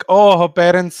some like, oh, her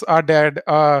parents are dead.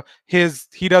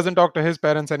 He doesn't talk to his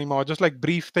parents anymore. Just like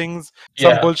brief things,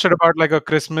 some yeah, bullshit about like a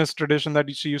Christmas tradition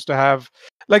that she used to have.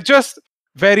 Like, just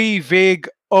very vague.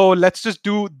 Oh, let's just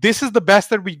do this is the best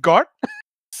that we got.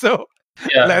 So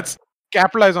yeah. let's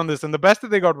capitalize on this. And the best that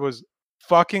they got was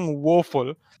fucking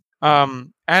woeful.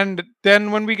 And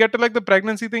then when we get to like the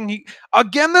pregnancy thing, he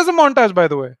again there's a montage, by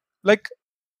the way. Like,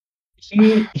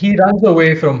 He runs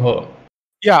away from her.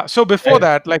 yeah, so before Right?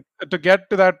 that, like, to get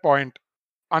to that point,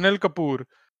 Anil Kapoor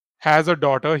has a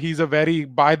daughter. He's a very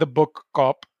by the book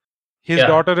cop. His Yeah.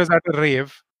 daughter is at a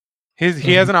rave. He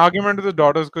Mhm. has an argument with his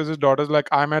daughters because his daughter's like,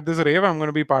 I'm at this rave, I'm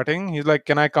gonna be partying. He's like,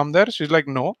 can I come there? She's like,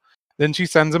 no. Then she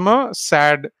sends him a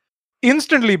sad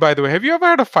instantly, by the way. Have you ever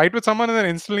had a fight with someone and then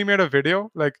instantly made a video?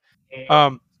 Like,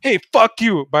 hey, fuck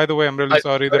you. By the way, I'm really I,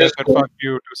 sorry I that I just said go, fuck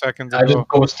you 2 seconds I just ago.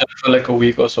 ghosted for like a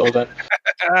week or so. Then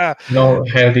Ah, no,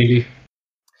 heavily.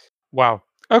 wow.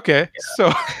 Okay.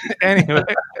 So anyway.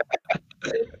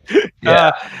 Yeah.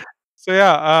 uh so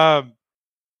yeah,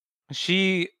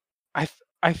 she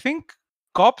I think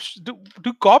cops do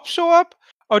cops show up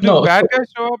or do No, bad so guys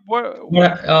show up?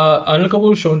 What? Anil Kapoor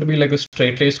was shown to be like a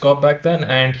straight-laced cop back then,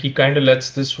 and he kind of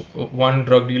lets this one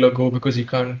drug dealer go because he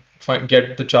can't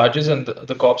get the charges, and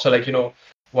the cops are like,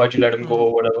 why'd you let him go Mhm.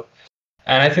 or whatever.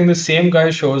 And I think the same guy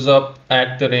shows up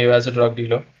at the rave as a drug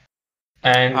dealer,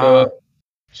 and Ah,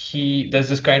 there's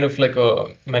this kind of like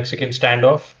a Mexican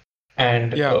standoff,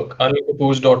 and yeah, Anil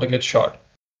Kapoor's daughter gets shot.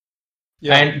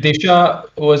 yeah, And Disha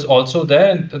was also there,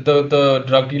 and the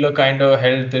drug dealer kind of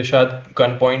held Disha at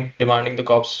gunpoint, demanding the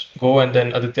cops go. And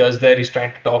then Aditya's there; he's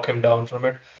trying to talk him down from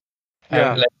it. And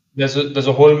yeah, like, there's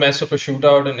a whole mess of a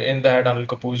shootout, and in that, Anil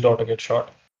Kapoor's daughter gets shot.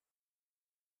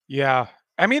 yeah.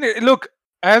 I mean, look,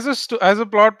 as a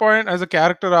plot point, as a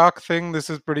character arc thing, this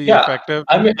is pretty Yeah, effective.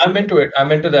 I'm into it.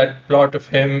 I'm into that plot of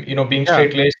him, being Yeah,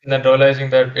 straight-laced and then realizing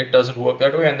that it doesn't work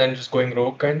that way, and then just going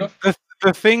rogue, kind of.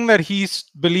 the thing that he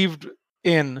believed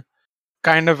in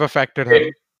kind of affected It,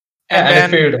 him, yeah, and and it then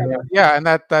failed him. Yeah. yeah, and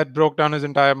that broke down his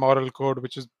entire moral code,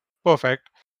 which is perfect.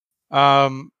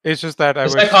 It's just that I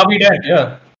It's like wish, Harvey Dent.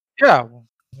 Yeah. yeah.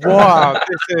 Wow,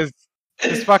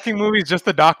 this fucking movie is just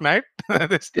the Dark Knight.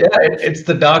 this Yeah, it's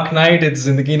the Dark Knight, it's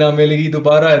Zindagi Na Milegi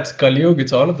Dobara, it's Kali Yuga,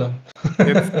 it's all of them.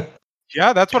 it's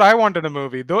Yeah, that's what I want in a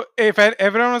movie. Though, if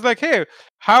everyone was like, "Hey,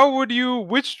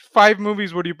 which 5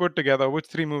 movies would you put together? Which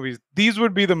 3 movies? These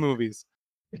would be the movies."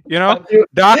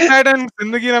 Dark Knight and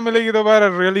Zindagi Na Milegi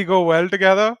Dobara really go well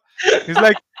together. He's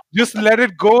like, just let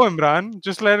it go, Imran.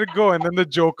 Just let it go. And then the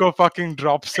Joker fucking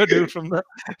drops a dude from the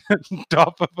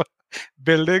top of a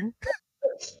building.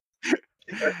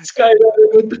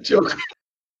 Skydiving with the joke.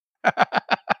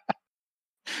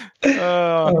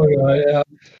 Uh, Oh God, yeah.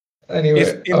 इस Anyway,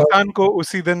 इंसान को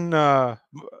उसी दिन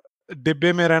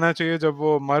डिब्बे में रहना चाहिए जब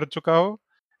वो मर चुका हो.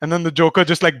 And then the Joker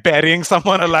just like burying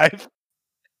someone alive.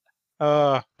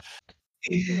 Uh,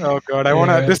 oh God,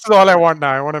 anyway. this is all I want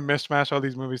now. I want to mishmash all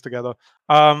these movies together.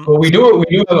 But we do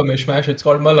have a mishmash. It's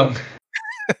called Malang,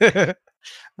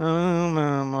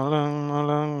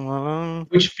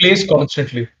 which plays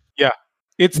constantly. Yeah,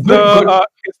 it's Good. the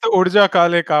Urja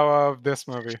Kale Kawa of this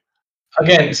movie.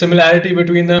 Again, similarity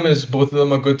between them is both of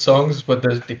them are good songs, but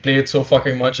they play it so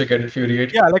fucking much I get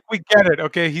infuriated. Yeah, like we get it.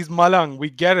 Okay, he's Malang. We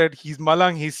get it. He's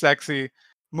Malang. He's sexy.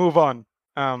 Move on.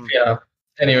 Yeah.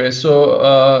 Anyway,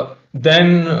 so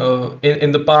then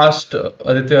in the past,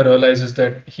 Aditya realizes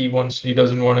that he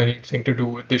doesn't want anything to do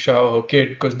with Disha or her kid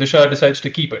because Disha decides to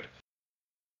keep it.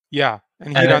 Yeah,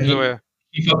 and he And then runs away.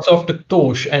 he fucks off to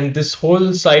Tosh, and this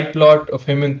whole side plot of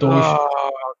him and Tosh.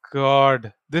 Oh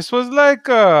God, this was like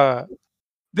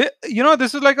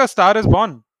this is like A Star Is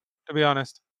Born. To be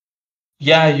honest,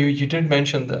 Yeah, you did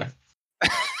mention that.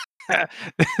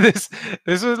 this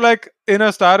was like in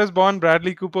A Star Is Born.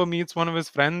 Bradley Cooper meets one of his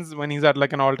friends when he's at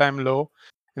like an all-time low,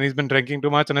 and he's been drinking too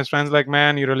much. And his friend's like,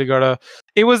 "Man, you really gotta."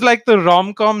 It was like the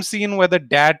rom-com scene where the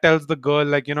dad tells the girl,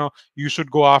 like, you should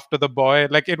go after the boy.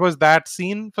 Like it was that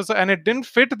scene and it didn't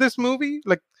fit this movie.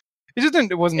 Like it just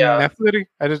didn't. It wasn't Yeah. necessary.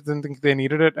 I just didn't think they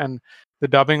needed it, and the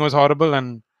dubbing was horrible,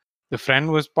 and the friend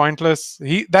was pointless.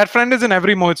 That friend is in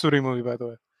every Mohit Suri movie, by the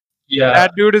way. Yeah.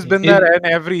 That dude has been there in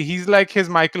every. He's like his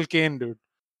Michael Caine dude.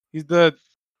 He's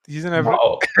in every.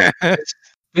 Wow.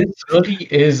 This really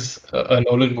is a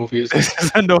Nolan movie, isn't This it?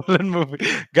 is a Nolan movie,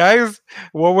 guys.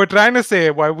 What we're trying to say,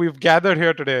 why we've gathered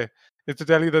here today, is to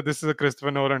tell you that this is a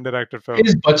Christopher Nolan directed film.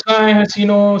 Is Bacha Hai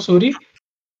Hasino Suri?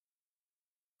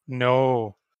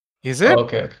 No, is it?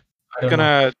 Okay. I don't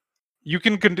know. You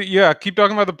can continue. Yeah, keep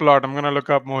talking about the plot. I'm gonna look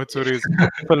up Mohit Suri's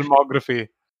filmography.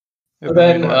 So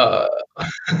then,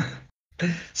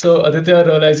 so Aditya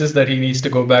realizes that he needs to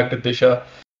go back to Disha,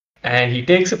 and he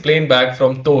takes a plane back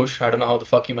from Tosh. I don't know how the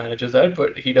fuck he manages that,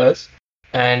 but he does.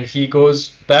 And he goes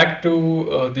back to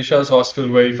Disha's hostel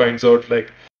where he finds out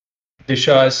like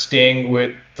Disha is staying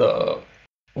with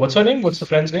what's her name? What's the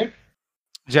friend's name?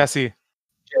 Jesse.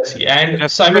 Jesse. And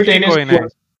simultaneously,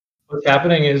 what's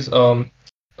happening is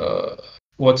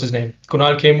what's his name?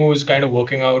 Kunal Khemu is kind of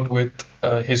working out with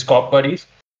his cop buddies.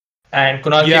 And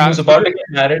Kunal Khemu is about to get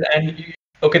married. And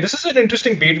okay, this is an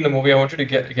interesting beat in the movie. I want you to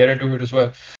get into it as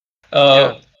well.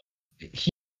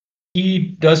 He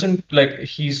doesn't like.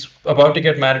 He's about to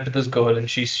get married to this girl, and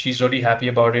she's really happy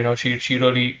about it. She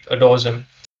really adores him.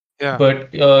 Yeah.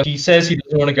 But he says he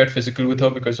doesn't want to get physical with her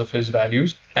because of his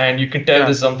values, and you can tell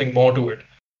there's something more to it.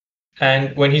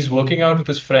 And when he's working out with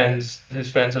his friends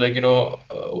are like,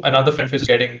 another friend is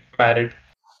getting married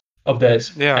of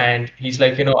theirs. Yeah. And he's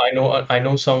like, I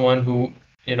know someone who,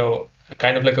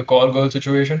 kind of like a call girl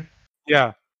situation.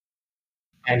 Yeah.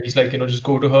 And he's like, just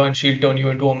go to her and she'll turn you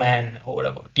into a man or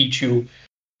whatever, teach you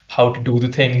how to do the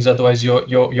things. Otherwise,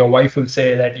 your wife will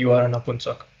say that you are an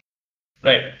apunsak.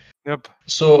 Right. Yep.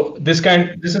 So this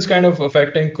is kind of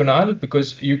affecting Kunal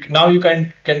because you can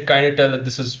kind of tell that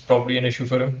this is probably an issue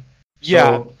for him.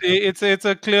 Yeah, So it's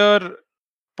a clear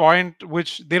point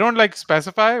which they don't like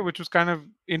specify, which was kind of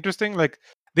interesting. Like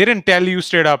they didn't tell you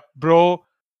straight up, bro,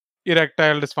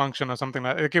 erectile dysfunction or something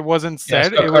like it wasn't yeah,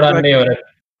 said. इसका It was खड़ा like नहीं हो रहा है.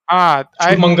 ah,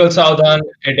 शुभ मंगल सावधान,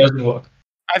 it doesn't work.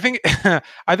 I think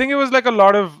I think it was like a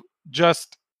lot of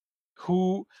just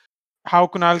who how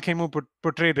Kunal Khemu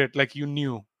portrayed it. Like you It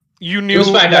was knew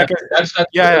like fantastic.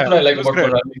 yeah, That's what I it like was about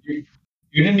great. Kunal.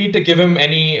 You didn't need to give him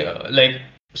any like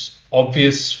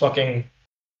obvious fucking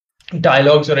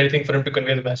dialogues or anything for him to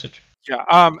convey the message.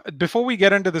 Yeah. Before we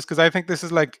get into this, because I think this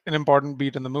is like an important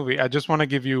beat in the movie, I just want to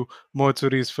give you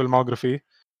Motsuri's filmography.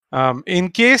 In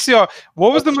case you're,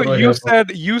 what was the So you here,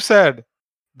 said? You said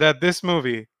that this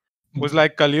movie was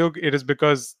like Kalyug. It is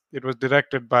because it was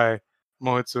directed by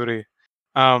Mohit Suri.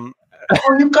 Um,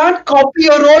 oh, you can't copy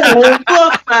your own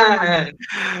homework, man.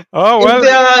 oh well.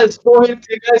 Imtiaz, Mohit,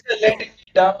 you guys are letting me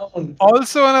down.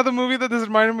 Also, another movie that this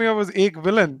reminded me of was Ek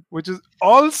Villain, which is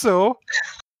also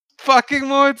fucking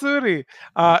Mohit Suri.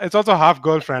 It's also Half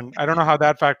Girlfriend. I don't know how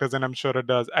that factors in. I'm sure it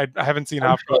does. I haven't seen I'm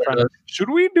Half sure it Girlfriend. does. Should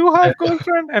we do Half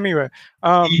Girlfriend? Anyway.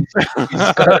 Please,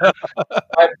 please, correct.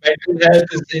 My mental health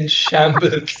is in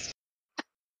shambles.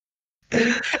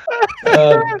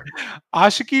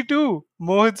 Ashiki 2,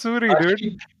 Mohit Suri, dude.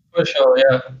 Actually, for sure,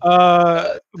 yeah.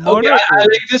 Okay, Murder I 2.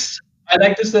 like this. I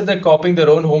like this that they're copying their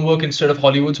own homework instead of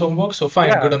Hollywood's homework. So fine,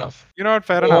 Yeah. good enough. You know what?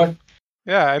 Fair You know enough. what?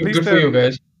 Yeah, at least Good for you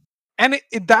guys. and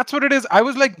that's what it is. I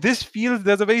was like, this feels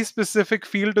there's a very specific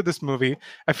feel to this movie.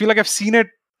 I feel like I've seen it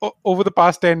over the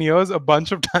past 10 years a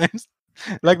bunch of times.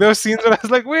 Like there were scenes where I was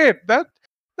like, wait, that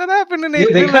happened in ये Ek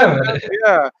देखा है Villain. मैंने.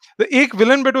 Yeah, the Ek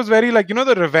Villain bit was very like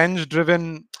the revenge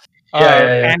driven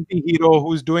Yeah. anti-hero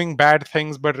who's doing bad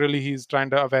things, but really he's trying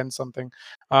to avenge something.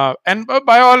 And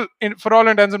by all for all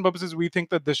intents and purposes, we think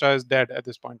that Disha is dead at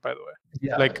this point. By the way,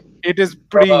 Yeah. like it is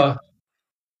pretty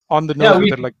on the nose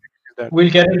with it. Like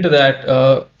we'll get into that.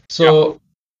 So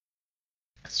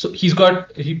he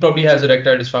probably has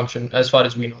erectile dysfunction as far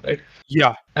as we know, right?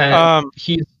 Yeah. And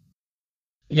you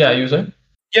saying?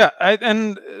 Yeah,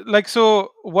 and like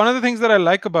so one of the things that I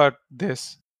like about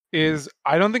this is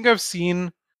I don't think I've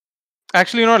seen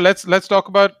actually let's talk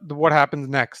about what happens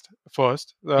next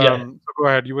first. So go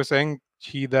ahead. You were saying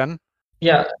he then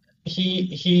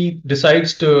he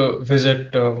decides to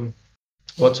visit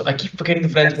I keep forgetting the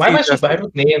friends. Why am I so bad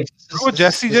with names? Bro,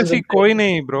 Jesse koi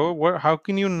nahi, bro. How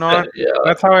can you not?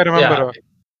 That's how I remember her.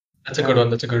 That's a good one.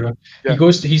 That's a good one. Yeah.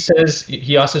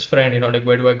 He asks his friend, like,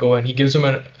 where do I go? And he gives him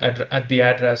at the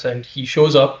address, and he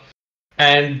shows up.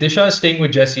 And Disha is staying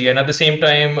with Jesse, and at the same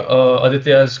time,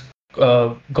 Aditya's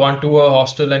gone to a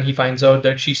hostel, and he finds out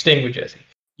that she's staying with Jesse.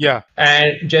 Yeah.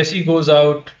 And Jesse goes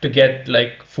out to get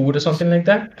like food or something like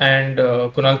that, and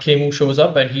Kunal Khemu shows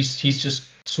up, and he's just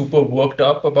super worked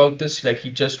up about this. Like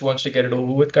he just wants to get it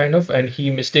over with, kind of, and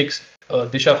he mistakes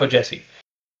Disha for Jesse.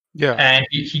 Yeah. And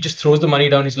he just throws the money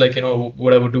down. He's like,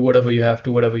 whatever, do whatever you have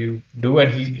to, whatever you do. And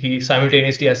he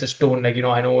simultaneously has this tone like,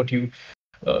 I know what you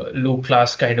low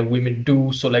class kind of women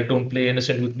do. So like, don't play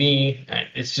innocent with me. And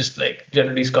it's just like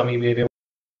generally scummy behavior,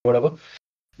 whatever.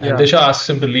 And Disha asks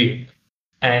him to leave.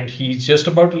 And he's just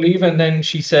about to leave. And then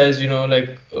she says, you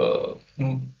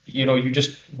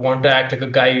just want to act like a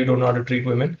guy. You don't know how to treat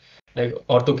women. Like,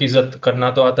 औरतों की इज्जत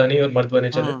करना तो आता नहीं और मर्द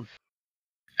बने चले.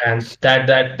 And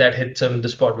that hits him in the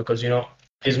spot because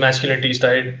his masculinity is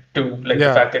tied to like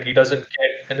the fact that he doesn't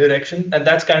get an erection, and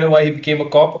that's kind of why he became a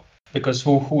cop, because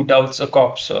who doubts a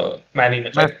cop's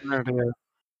manliness, right?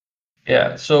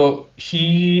 Yeah. So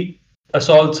he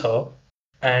assaults her,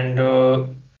 and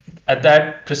at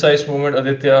that precise moment,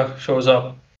 Aditya shows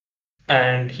up,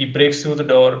 and he breaks through the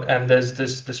door, and there's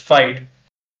this fight.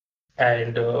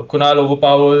 And Kunal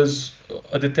overpowers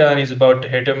Aditya and he's about to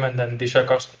hit him, and then Disha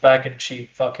comes back and she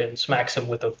fucking smacks him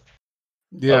with a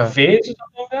vase or something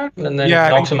like that, and then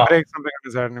knocks him out. Breaks something on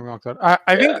his head and he knocks out.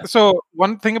 I think so.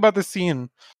 One thing about the scene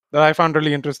that I found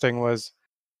really interesting was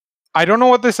I don't know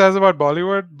what this says about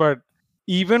Bollywood, but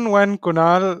even when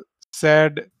Kunal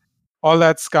said all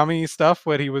that scummy stuff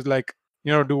where he was like,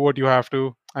 do what you have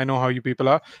to. I know how you people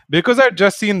are. Because I'd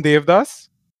just seen Devdas,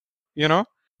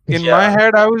 in my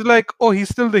head, I was like, oh, he's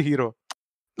still the hero.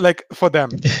 Like for them.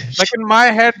 Like in my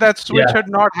head, that switch had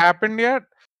not happened yet,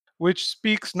 which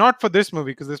speaks not for this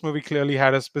movie, because this movie clearly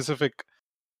had a specific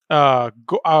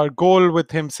goal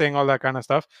with him saying all that kind of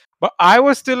stuff. But I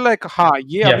was still like,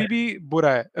 ye abhi bhi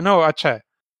bura hai. No, acha hai.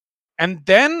 And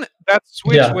then that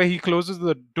switch where he closes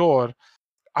the door,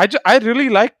 I really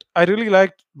liked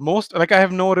most. Like I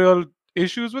have no real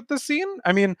issues with the scene.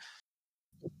 I mean,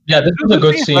 Yeah, this It was was a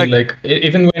good scene, scene. Like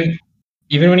even when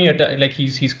like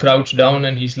he's crouched down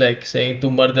and he's like saying "Tu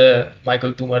marda,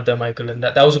 Michael, tu marda, Michael," and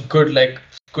that was a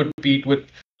good beat with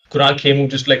Kunal Khemu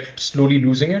just like slowly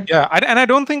losing it. yeah, and I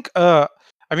don't think. I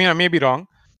mean, I may be wrong,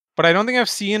 but I don't think I've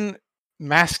seen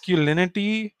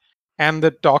masculinity and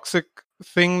the toxic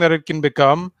thing that it can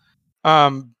become,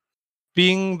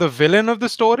 being the villain of the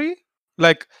story.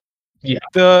 Like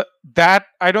Yeah, that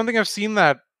I don't think I've seen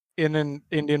that in an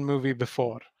Indian movie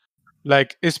before.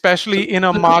 Like so especially in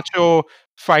a macho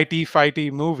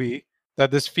fighty movie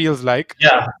that this feels like,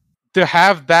 yeah, to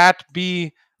have that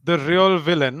be the real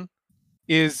villain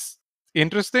is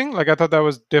interesting. Like I thought that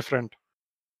was different.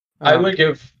 I Um, will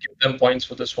give them points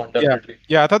for this one yeah, definitely.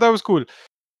 yeah, I thought that was cool.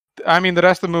 I mean, the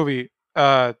rest of the movie,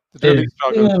 it really Is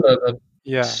struggled.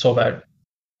 Yeah. so bad.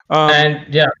 Um,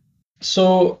 And yeah,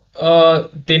 so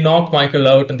they knock Michael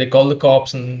out and they call the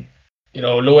cops, and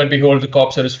lo and behold, the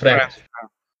cops are his friends.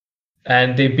 Friends.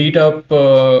 And they beat up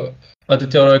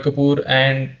Aditya Roy Kapoor,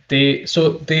 and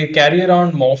they carry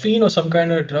around morphine or some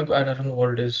kind of drug. I don't know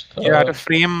what it is. Yeah, to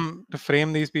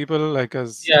frame these people like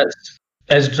as Yes,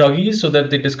 as druggies, so that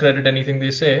they discredit anything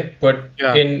they say. But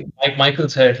yeah, in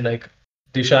Michael's head, like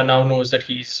Disha now knows that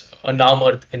he's a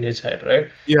Namard in his head, right?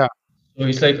 yeah. So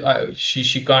he's like,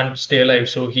 she can't stay alive,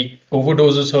 so he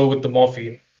overdoses her with the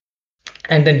morphine,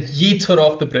 and then yeets her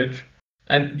off the bridge.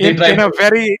 And they In try in a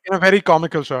to. very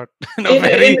comical shot. In a In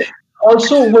very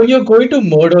also when you're going to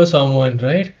murder someone,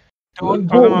 right? don't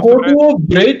throw them Go off the go bridge. to a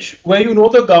bridge where you know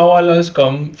the Gawalas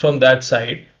come from that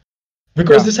side.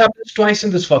 Because Yeah. this happens twice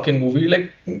in this fucking movie.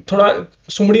 Like, थोड़ा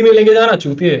सुमड़ी में लेके जाना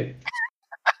चूतिए.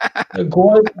 Like,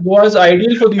 Goa is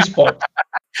ideal for these spots.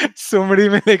 सुमड़ी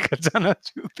में लेकर जाना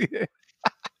चूती है.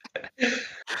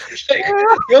 Like,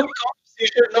 you're cops, you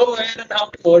should know where and how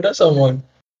to murder someone.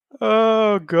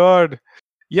 Oh god.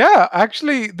 Yeah,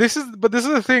 actually, this is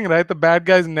the thing, right? The bad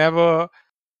guys never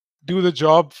do the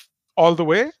job all the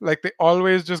way. Like they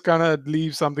always just kind of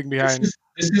leave something behind.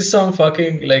 This is some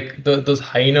fucking like those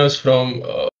hyenas from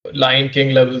Lion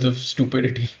King levels of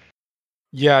stupidity.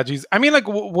 Yeah, geez. I mean, like,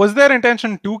 was their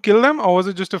intention to kill them, or was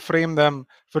it just to frame them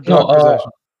for No, drug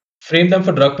possession? frame them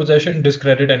for drug possession,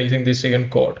 discredit anything they say in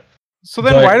court. So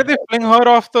then, But why did they fling her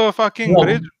off the fucking no,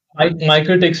 bridge?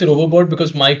 Michael takes it overboard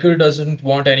because Michael doesn't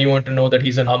want anyone to know that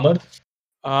he's an Amar.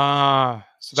 Ah,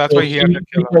 so that's So why he had to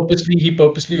kill her. he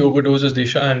purposely overdoses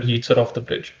Disha and heats her off the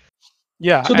bridge.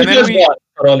 Yeah, So and Disha then is gone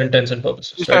for all intents and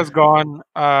purposes, Disha right? is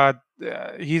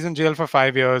gone. He's in jail for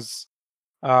 5 years.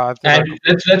 And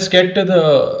let's get to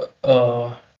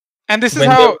the And this is when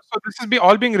how. the So this is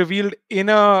all being revealed in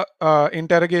a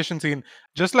interrogation scene,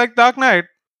 just like Dark Knight.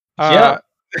 yeah.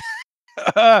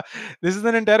 Uh, this is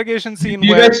an interrogation Do scene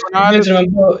you where you Kunal guys is.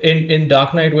 remember in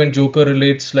Dark Knight when Joker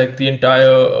relates like the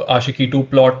entire Ashiki 2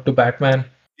 plot to Batman?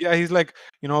 Yeah, he's like,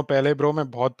 पहले bro मैं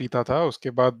बहुत पीता था,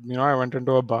 उसके बाद, I went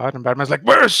into a bar and Batman's like,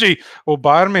 where is she? वो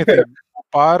बार में थी,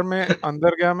 बार में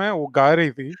अंदर गया मैं, वो गा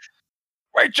रही थी,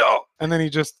 Rachel, and then he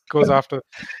just goes after.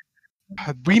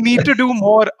 We need to do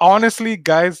more, honestly,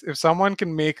 guys. If someone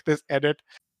can make this edit,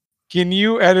 can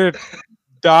you edit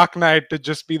Dark Knight to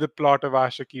just be the plot of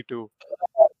Ashiki 2?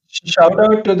 Shout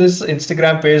out to this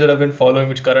Instagram page that I've been following,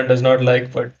 which Karan does not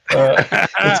like, but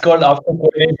it's called After Koi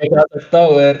Nahi Dekha Sakta,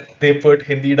 where they put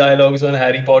Hindi dialogues on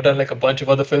Harry Potter and like a bunch of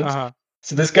other films. Uh-huh.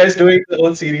 So this guy's doing the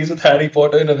whole series with Harry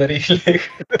Potter in a very like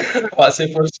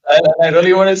Wasipur style, and I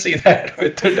really want to see that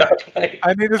with the Dark Knight.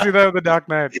 I need to see that with the Dark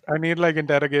Knight. I need like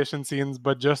interrogation scenes,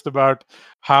 but just about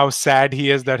how sad he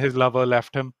is that his lover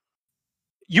left him.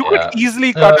 You could Yeah.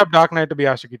 easily cut up Dark Knight to be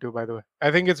Ashiki 2, by the way.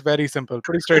 I think it's very simple,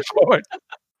 pretty straightforward.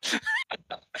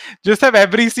 Just have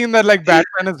every scene that like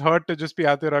Batman is hurt to just be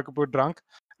Aditya Roy Kapoor drunk.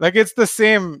 Like it's the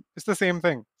same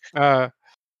thing. Soon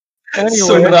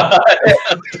Anyway, रहा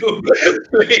है तू?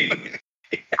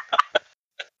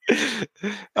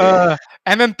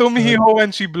 and then Tum Hi Ho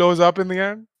when she blows up in the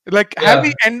end. Like, have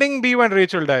the ending be when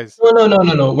Rachel dies.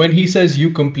 No. When he says "you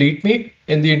complete me"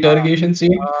 in the interrogation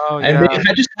scene, Oh and yeah.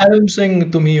 I just have him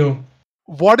sing "Tum hi ho."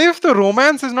 What if the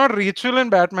romance is not Rachel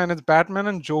and Batman? It's Batman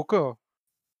and Joker.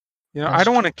 I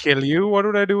don't want to kill you. What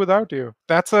would I do without you?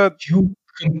 That's a. You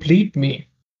complete me.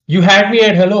 You had me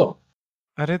at hello.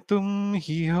 Arre tum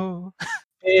hi ho.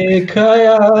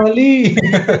 Khayali.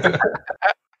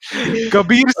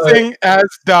 Kabir Singh as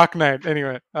Dark Knight.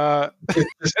 Anyway.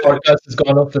 This podcast has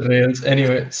gone off the rails.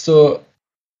 Anyway, so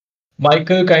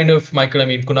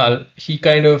Kunal, he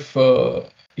kind of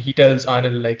he tells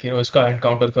Anil like iska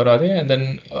encounter kara de, and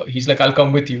then he's like, I'll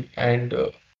come with you, and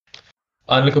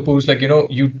Anil Kapoor's like,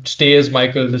 you stay as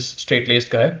Michael, this straight-laced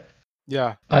guy.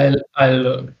 Yeah.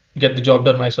 I'll get the job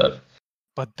done myself.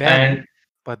 But then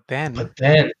But then, But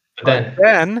then,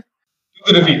 then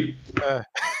the reveal. uh,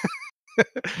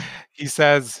 he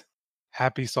says,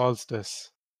 "Happy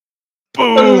solstice."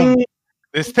 Boom!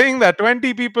 This thing that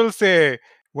 20 people say,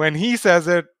 when he says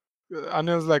it,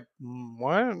 Anil's like,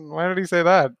 what? Why did he say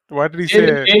that? Why did he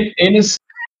say In a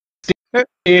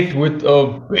state with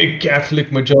a big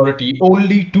Catholic majority,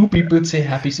 only 2 people say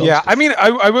happy solstice. Yeah, I mean,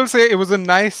 I will say it was a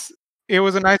nice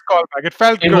callback. It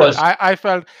felt It good. was. I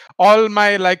felt, all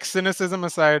my like cynicism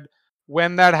aside,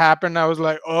 when that happened, I was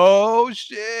like, oh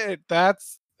shit,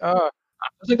 that's I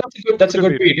was like, that's a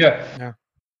good beat, yeah. Yeah.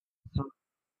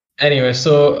 Anyway,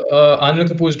 so Anil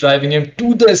Kapoor is driving him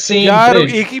to the same यार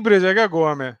bridge. एक ही bridge है क्या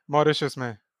गोवा में, Mauritius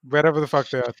में, wherever the fuck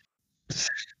they are.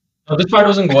 Now, this part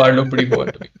was in Goa. It looked pretty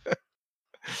Goa to me.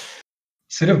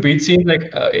 सिर्फ beach scene like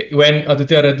when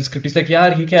Aditya read the script, he's like,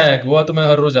 यार ये क्या है? गोवा तो मैं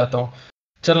हर रोज जाता हूँ.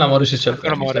 चल ना मॉरिशस चलते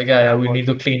हैं. He's like, yeah, we need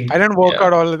to clean. I didn't work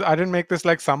out all. I didn't make this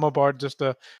like summer pod just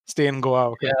to stay in Goa.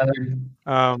 Okay.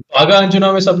 Baga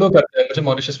Anjuna में सब लोग करते हैं. मुझे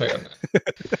मॉरिशस में करना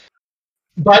है.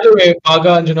 By the way, Baga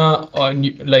Anjuna on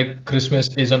like Christmas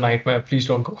is a nightmare. Please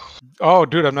don't go. Oh,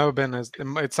 dude, I've never been.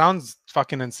 It sounds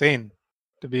fucking insane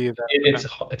to be there. It's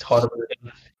horrible.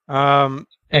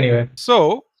 Anyway,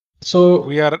 so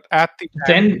we are at the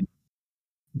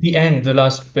end, the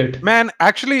last bit. Man,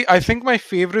 actually, I think my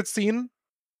favorite scene.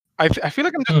 I feel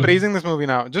like I'm just praising this movie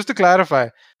now. Just to clarify,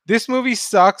 this movie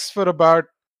sucks for about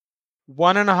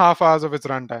 1.5 hours of its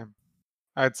runtime,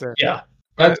 I'd say. Yeah.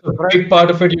 That's a big part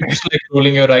of it. You're just like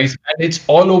rolling your eyes, and it's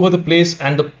all over the place,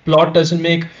 and the plot doesn't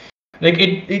make like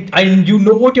you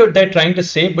know what they're trying to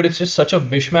say, but it's just such a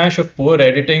mishmash of poor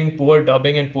editing, poor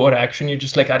dubbing, and poor action. You're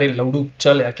just like, "Arey laudu,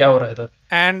 chal ya, kya ho raha hai?"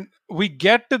 And we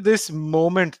get to this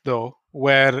moment though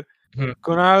where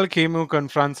Kunal Khemu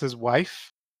confronts his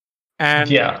wife, and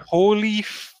holy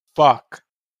fuck,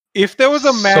 if there was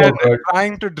a man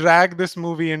trying to drag this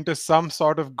movie into some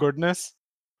sort of goodness,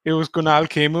 it was Kunal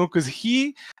Khemu, because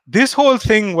this whole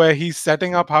thing where he's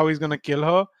setting up how he's going to kill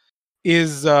her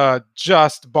is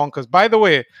just bonkers. By the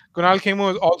way, Kunal Khemu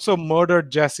has also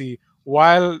murdered Jessie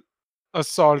while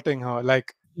assaulting her.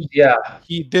 Like,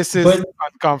 this is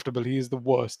uncomfortable. He is the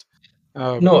worst.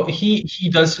 No, he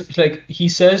does, like, he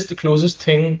says the closest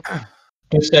thing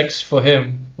to sex for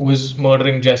him was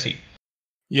murdering Jessie.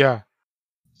 Yeah.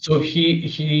 So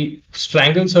he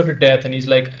strangles her to death, and he's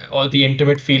like, all the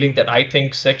intimate feeling that I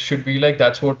think sex should be like,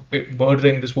 that's what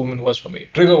murdering this woman was for me.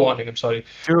 Trigger warning, I'm sorry.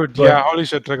 Dude, yeah, holy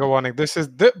shit, trigger warning. This is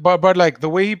but like the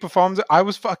way he performs it, I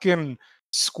was fucking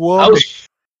squirming.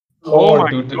 Oh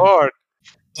my god.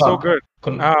 So good.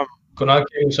 Kunal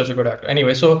Khemu is such a good actor.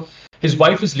 Anyway, so his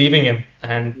wife is leaving him,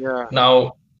 and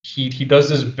now he does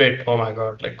this bit. Oh my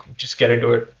god, like, just get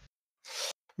into it.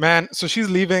 Man, so she's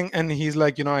leaving, and he's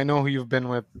like, I know who you've been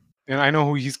with. I know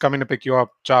who he's coming to pick you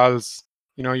up, Charles.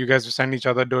 You guys send each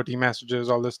other dirty messages,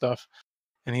 all this stuff.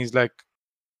 And he's like,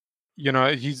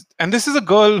 and this is a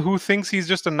girl who thinks he's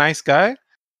just a nice guy,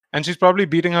 and she's probably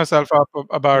beating herself up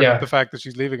about the fact that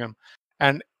she's leaving him.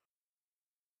 And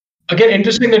again,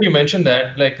 interesting that you mentioned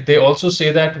that. Like, they also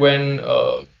say that when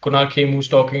Kunal Khemu's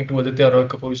talking to Aditya Roy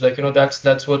Kapoor, he's like,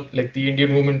 that's what, like, the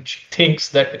Indian woman thinks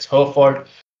that it's her fault.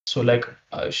 So, like,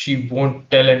 she won't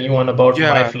tell anyone about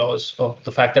my flaws or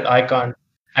the fact that I can't.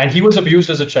 And he was abused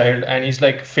as a child, and he's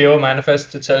like, fear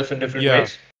manifests itself in different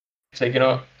ways. It's like,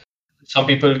 some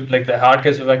people, like, their heart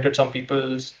gets affected, some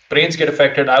people's brains get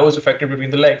affected. I was affected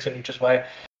between the legs, and which is why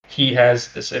he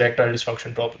has this erectile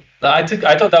dysfunction problem. I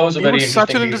thought that was a very interesting.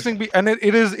 Such an interesting and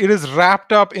it is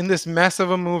wrapped up in this mess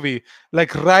of a movie.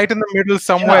 Like, right in the middle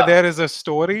somewhere there is a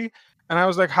story, and I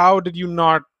was like, how did you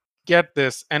not get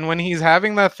this? And when he's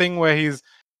having that thing where he's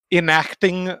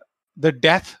enacting the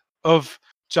death of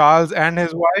Charles and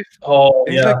his wife,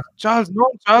 he's like, Charles,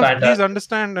 please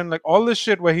understand, and like all this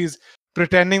shit where he's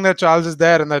pretending that Charles is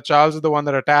there and that Charles is the one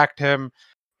that attacked him,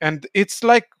 and it's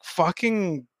like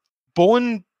fucking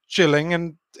bone chilling,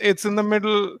 and it's in the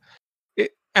middle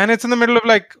of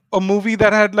like a movie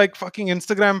that had like fucking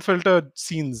Instagram filtered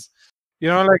scenes,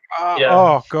 like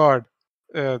oh god.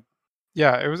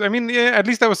 It was, I mean, at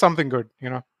least there was something good,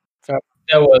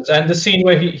 There was. And the scene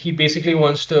where he basically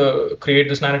wants to create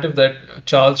this narrative that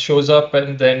Charles shows up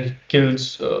and then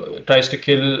tries to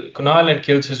kill Kunal and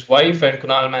kills his wife, and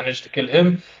Kunal managed to kill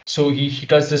him. So he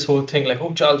does this whole thing like,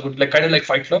 oh, Charles would, like, kind of like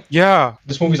Fight Club. Yeah.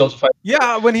 This movie's also Fight Club.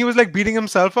 Yeah, when he was like beating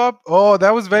himself up. Oh,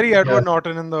 that was very Edward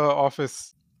Norton in The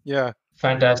Office. Yeah.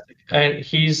 Fantastic. And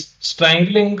he's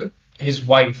strangling his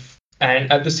wife.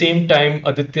 And at the same time,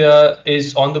 Aditya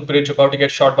is on the bridge about to get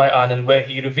shot by Anil, where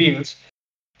he reveals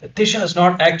that Disha is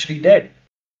not actually dead.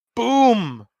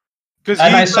 Boom! because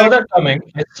And I he's saw like, that coming.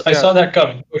 I yeah. saw that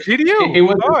coming. Did It you?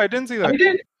 was. Oh, I didn't see I that.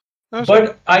 did, Oh shit.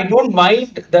 but I don't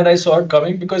mind that I saw it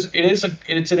coming because it's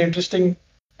an interesting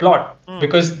plot Hmm.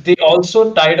 because they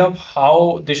also tied up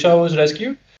how Disha was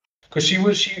rescued because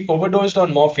she overdosed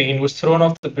on morphine, was thrown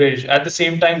off the bridge. At the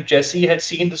same time, Jesse had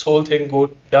seen this whole thing go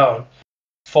down,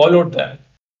 followed them,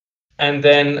 and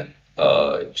then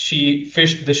she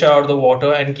fished Disha out of the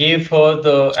water and gave her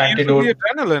the She used the antidote.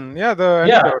 adrenaline. Yeah, the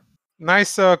Yeah, antidote.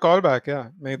 Nice callback. Yeah,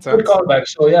 made good sense. callback.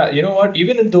 So yeah, you know what?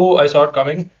 Even though I saw it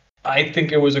coming, I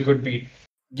think it was a good beat.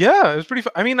 Yeah, it was pretty.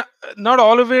 I mean, not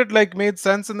all of it like made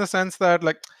sense in the sense that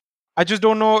like I just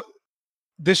don't know.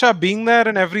 Disha being there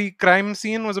in every crime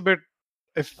scene was a bit.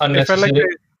 If it Unnecessary.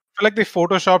 felt like they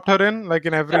photoshopped her in like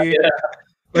in every Yeah.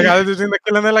 like I was doing the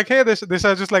kill and they're like, hey,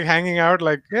 Disha just like hanging out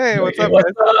like, hey, what's Like, up,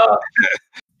 what's guys? up?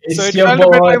 So It's it your felt a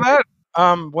bit boy. like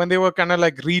that. When they were kind of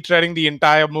like retreading the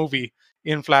entire movie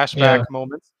in flashback Yeah.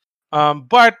 moments.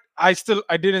 But I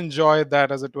did enjoy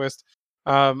that as a twist.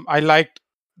 I liked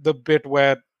the bit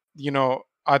where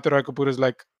Arthur Roy Kapoor is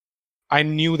like, I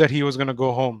knew that he was gonna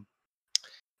go home,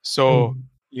 so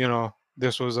Mm.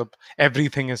 this was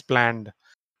everything is planned.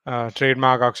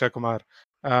 Trademark Akshay Kumar,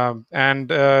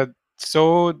 and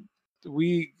so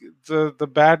we the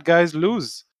bad guys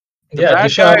lose. The Yeah,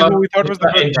 bad guy who we thought was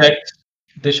the good guy.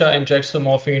 Disha injects the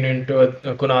morphine into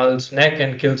Kunal's neck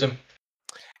and kills him.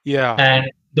 Yeah, And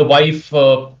the wife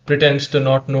pretends to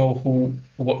not know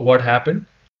what happened.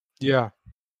 yeah.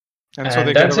 And so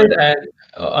they And get that's away. it. And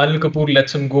Anil Kapoor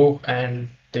lets him go, and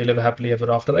they live happily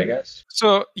ever after, I guess.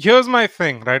 So here's my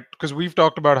thing, right? Because we've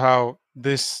talked about how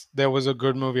there was a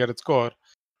good movie at its core.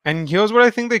 And here's what I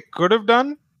think they could have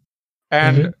done.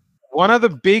 And Hmm. one of the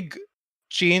big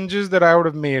changes that I would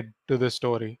have made to this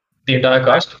story. The entire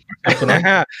cast of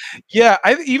Kunal. Yeah,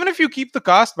 even if you keep the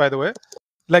cast, by the way,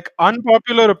 like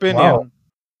unpopular Wow. opinion,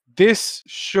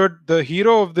 the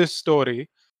hero of this story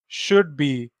should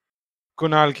be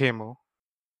Kunal Khemu,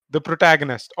 the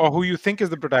protagonist, or who you think is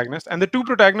the protagonist. And the two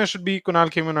protagonists should be Kunal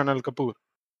Khemu and Anil Kapoor.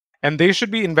 And they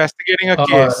should be investigating a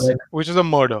case, Like, which is a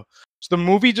murder. So the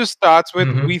movie just starts with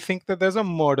hmm we think that there's a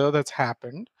murder that's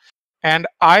happened. And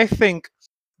I think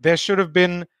there should have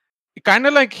been kind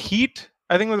of like Heat,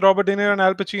 I think with Robert De Niro and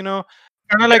Al Pacino,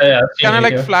 kind of like Yeah, yeah, I've seen kind of it,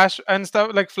 like yeah. flash and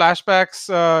stuff like flashbacks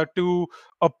to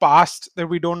a past that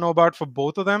we don't know about for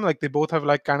both of them. Like they both have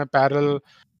like kind of parallel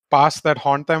pasts that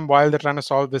haunt them while they're trying to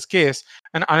solve this case.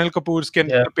 And Anil Kapoor's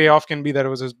Yeah. the payoff can be that it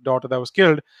was his daughter that was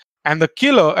killed, and the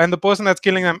killer and the person that's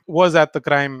killing them was at the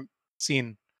crime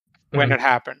scene when Mhm. it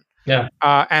happened. Yeah.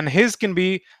 And his can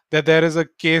be that there is a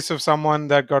case of someone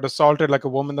that got assaulted, like a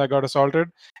woman that got assaulted,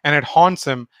 and it haunts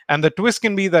him. And the twist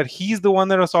can be that he's the one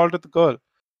that assaulted the girl.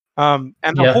 And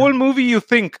the Yeah. whole movie, you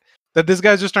think that this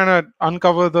guy's just trying to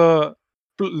uncover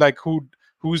like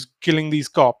who's killing these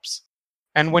cops.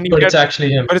 And when you But get, it's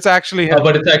actually him. but it's actually him.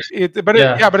 But it's actually,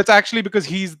 yeah, Yeah, but it's actually because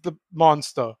he's the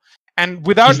monster. And he's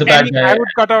without the bad any, I guy. would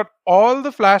cut out all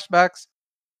the flashbacks,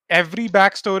 every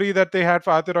backstory that they had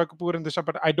for Atir Roy Kapoor and Disha,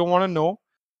 but I don't want to know.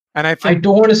 And I I think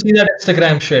don't want to see that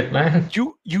Instagram shit, man.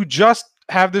 you just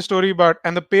have this story about,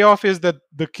 and the payoff is that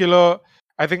the killer,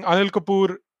 I think Anil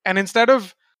Kapoor, and instead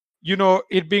of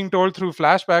it being told through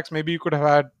flashbacks, maybe you could have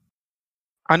had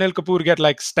Anil Kapoor get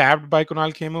like stabbed by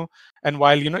Kunal Khemu, and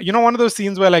while one of those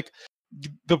scenes where like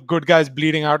the good guy's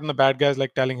bleeding out and the bad guy's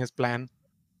like telling his plan.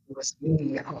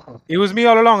 It was me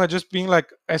all along. I just being like,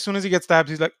 as soon as he gets stabbed,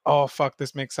 he's like, "Oh fuck,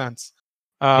 this makes sense."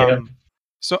 Yeah.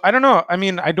 So I don't know. I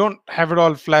mean, I don't have it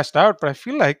all fleshed out, but I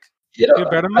feel like You it'd be a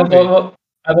know, better movie.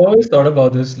 I've always thought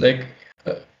about this. Like,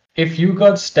 uh, if you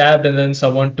got stabbed and then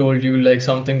someone told you like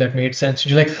something that made sense,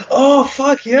 you're like, oh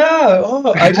fuck yeah!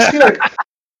 Oh, I just feel like,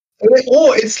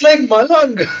 oh, it's like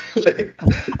Malang. Like,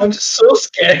 I'm just so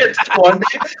scared that one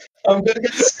day I'm gonna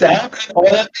get stabbed and all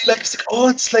I'll be like, oh,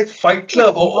 it's like Fight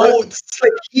Club. Oh, it's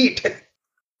like Heat.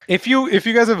 If you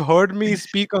guys have heard me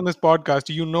speak on this podcast,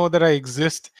 you know that I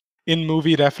exist in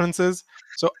movie references.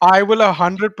 So I will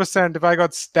 100%, if I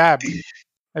got stabbed,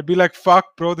 I'd be like, "Fuck,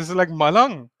 bro, this is like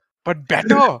Malang, but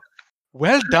better.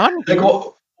 Well done, Like, dude.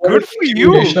 what Good if for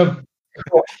you."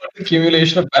 the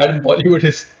accumulation of bad in Bollywood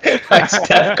is I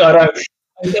stab Karan.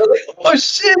 And they're like, oh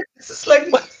shit, this is like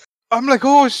my I'm like,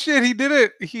 "Oh shit, he did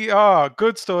it.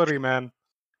 Good story, man.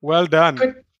 Well done.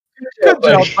 good, Good job,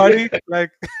 job, buddy. buddy."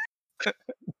 Like,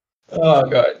 Oh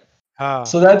god. ah,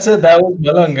 So that's it. That was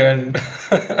Malang, and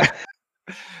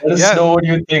let us yeah, know what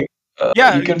you think.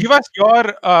 yeah. You can. Give us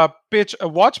your pitch.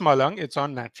 Watch Malang. It's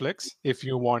on Netflix if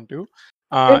you want to.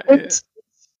 It's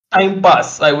time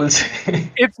pass, I will say.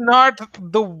 It's not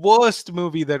the worst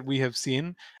movie that we have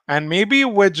seen, and maybe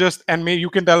we're just, and maybe you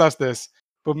can tell us this,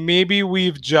 but maybe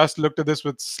we've just looked at this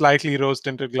with slightly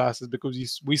rose-tinted glasses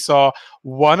because we saw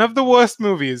one of the worst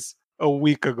movies a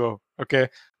week ago. Okay,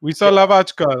 we saw Yeah. Love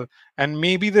Ajkal, and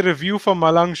maybe the review for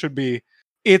Malang should be,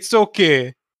 "It's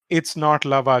okay, it's not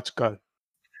Love Ajkal."